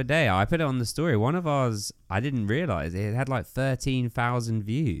saw the other day, I put it on the story. One of ours, I didn't realize it had like 13,000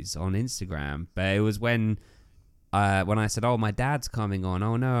 views on Instagram. But it was when I said, "Oh, my dad's coming on.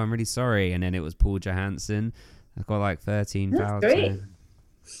 Oh no, I'm really sorry." And then it was Paul Johansson. I got like 13,000. great.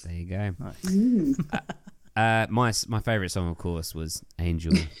 There you go. My favorite song, of course, was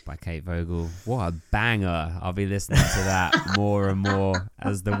 "Angel" by Kate Vogel. What a banger! I'll be listening to that more and more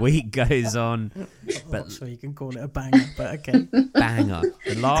as the week goes on. I'm not sure you can call it a banger, but okay. Banger.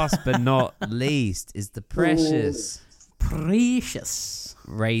 The last but not least is the Precious Precious.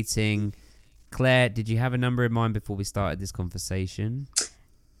 rating. Claire, did you have a number in mind before we started this conversation?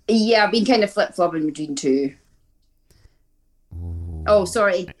 Yeah, I've been kind of flip-flopping between two. Ooh. Oh,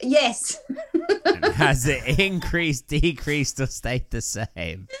 sorry. Yes. Has it increased, decreased, or stayed the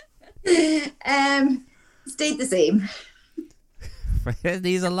same? Stayed the same.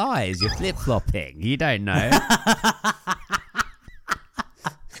 These are lies. You're flip-flopping. You don't know.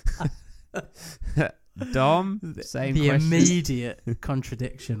 Dom, same The question. immediate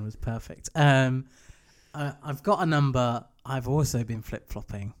contradiction was perfect. I've got a number. I've also been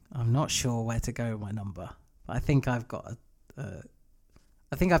flip-flopping. I'm not sure where to go with my number. But I think I've got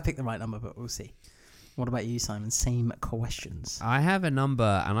I think I've picked the right number, but we'll see. What about you, Simon? Same questions. I have a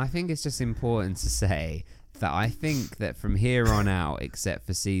number, and I think it's just important to say that I think that from here on out, except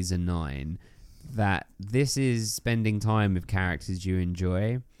for season 9, that this is spending time with characters you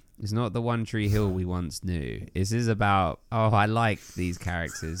enjoy. It's not the One Tree Hill we once knew. This is about, oh, I like these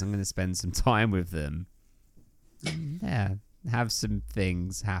characters. I'm going to spend some time with them. Yeah, have some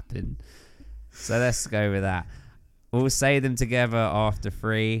things happen. So let's go with that. We'll say them together after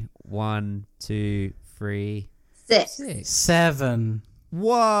 3. 1, 2, 3, 6. 7.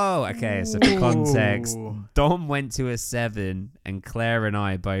 Whoa! Okay, so for context, Ooh. Dom went to a 7 and Claire and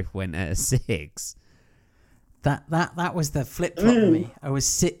I both went at a 6. That was the flip flop for me. I was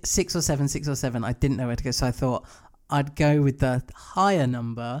 6 or 7. I didn't know where to go, so I thought I'd go with the higher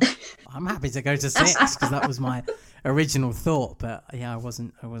number. I'm happy to go to 6 because that was my original thought. But yeah, I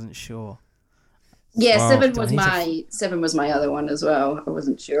wasn't sure. Yeah, Wow. 7 was my other one as well. I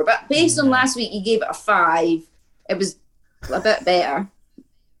wasn't sure, but based on last week, you gave it a 5. It was a bit better.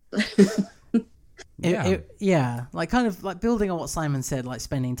 Yeah, like kind of like building on what Simon said, like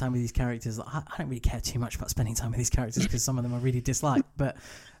spending time with these characters. Like, I don't really care too much about spending time with these characters because some of them I really dislike. But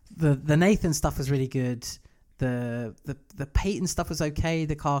the Nathan stuff was really good. The Peyton stuff was okay.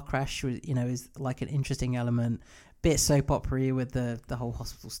 The car crash was, is like an interesting element. Bit soap opera with the whole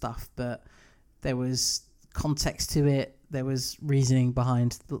hospital stuff, but there was context to it. There was reasoning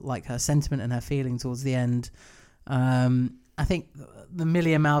behind like her sentiment and her feeling towards the end. I think the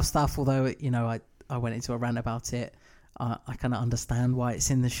Millie and Mouth stuff, although I went into a rant about it, I kind of understand why it's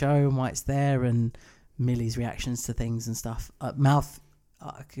in the show and why it's there, and Millie's reactions to things and stuff. Mouth,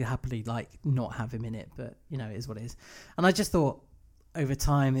 I could happily like not have him in it, but it is what it is. And I just thought over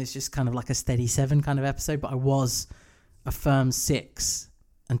time it's just kind of like a steady 7 kind of episode, but I was a firm 6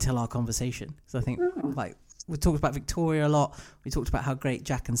 until our conversation. So I think like we talked about Victoria a lot. We talked about how great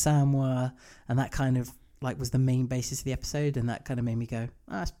Jack and Sam were, and that kind of like was the main basis of the episode, and that kind of made me go,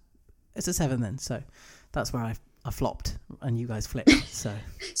 it's a 7 then. So that's where I flopped and you guys flipped. So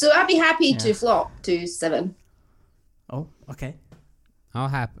I'd be happy to flop to 7. oh, okay. Oh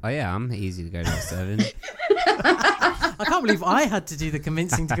yeah, I'm easy to go to a 7. I can't believe I had to do the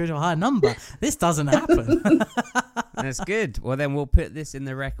convincing to go to a higher number. This doesn't happen. That's good. Well, then we'll put this in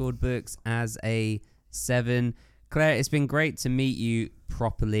the record books as a 7. Claire, it's been great to meet you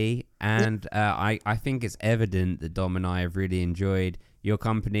properly, and I think it's evident that Dom and I have really enjoyed your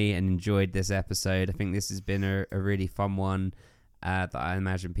company and enjoyed this episode. I think this has been a really fun one that I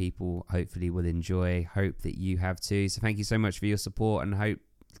imagine people hopefully will enjoy. Hope that you have too. So thank you so much for your support, and hope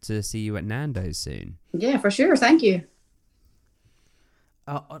to see you at Nando's soon. Yeah, for sure. Thank you.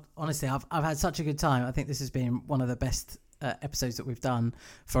 Honestly, I've had such a good time. I think this has been one of the best episodes that we've done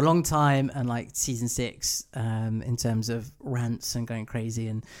for a long time, and like season 6 in terms of rants and going crazy,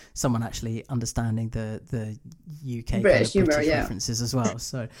 and someone actually understanding the UK British humor, references as well.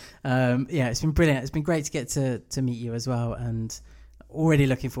 So yeah, it's been brilliant. It's been great to get to meet you as well, and already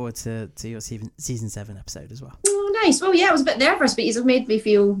looking forward to your season 7 episode as well. Oh, nice. Well, yeah, I was a bit nervous, but you've made me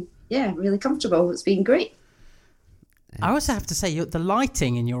feel really comfortable. It's been great. I also have to say, the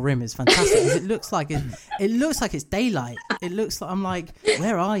lighting in your room is fantastic. It looks like it's daylight. It looks like, I'm like,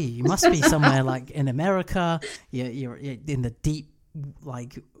 where are you? You must be somewhere like in America. You're in the deep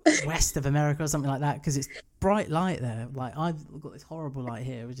like west of America or something like that, because it's bright light there. Like, I've got this horrible light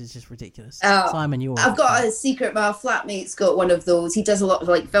here, which is just ridiculous. Simon, I've got a secret. My flatmate's got one of those. He does a lot of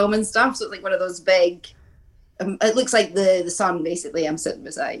like film and stuff, so it's like one of those big. It looks like the sun basically. I'm sitting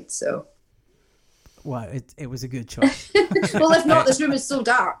beside, so. Well, it was a good choice. Well, if not, this room is so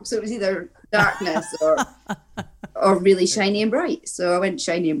dark, so it was either darkness or really shiny and bright. So I went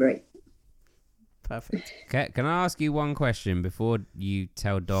shiny and bright. Perfect. Okay, can I ask you one question before you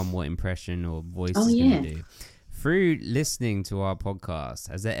tell Dom what impression or voice he's going to do? Through listening to our podcast,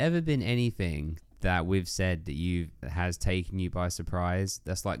 has there ever been anything that we've said that has taken you by surprise,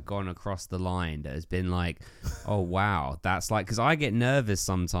 that's like gone across the line, that has been like, oh wow, that's like, because I get nervous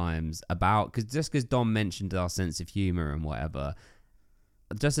sometimes about, because Dom mentioned our sense of humor and whatever,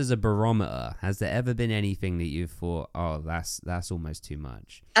 just as a barometer, has there ever been anything that you've thought, oh, that's almost too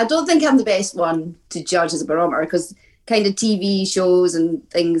much? I don't think I'm the best one to judge as a barometer, because kind of TV shows and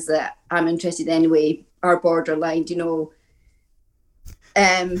things that I'm interested in anyway are borderline, you know.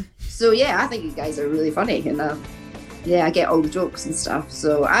 So yeah, I think you guys are really funny, and I get all the jokes and stuff,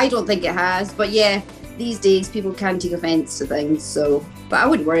 so I don't think it has. But yeah, these days people can take offense to things, so, but I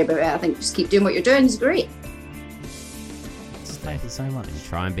wouldn't worry about it. I think just keep doing what you're doing is great. Thank you so much.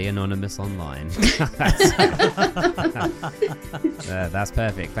 Try and be anonymous online. That's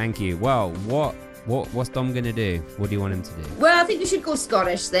perfect. Thank you. Well, what's Dom gonna do? What do you want him to do? Well, I think we should go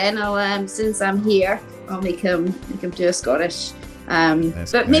Scottish then. I'll since I'm here, I'll make him do a Scottish.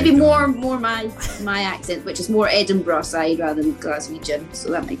 But maybe more my accent, which is more Edinburgh side rather than Glaswegian, so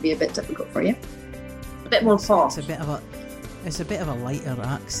that might be a bit difficult for you. A bit more posh. It's a bit of a lighter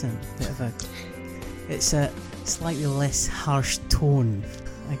accent. It's a slightly less harsh tone,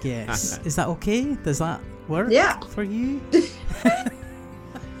 I guess. Is that okay? Does that work for you?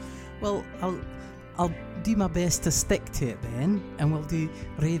 Well, I'll do my best to stick to it then, and we'll do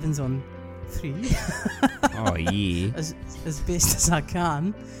Ravens on 3. Oh yeah. As best as I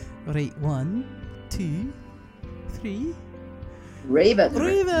can. Right, 1, 2, 3. Raven. The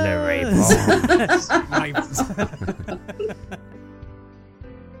Ravens. Ravens.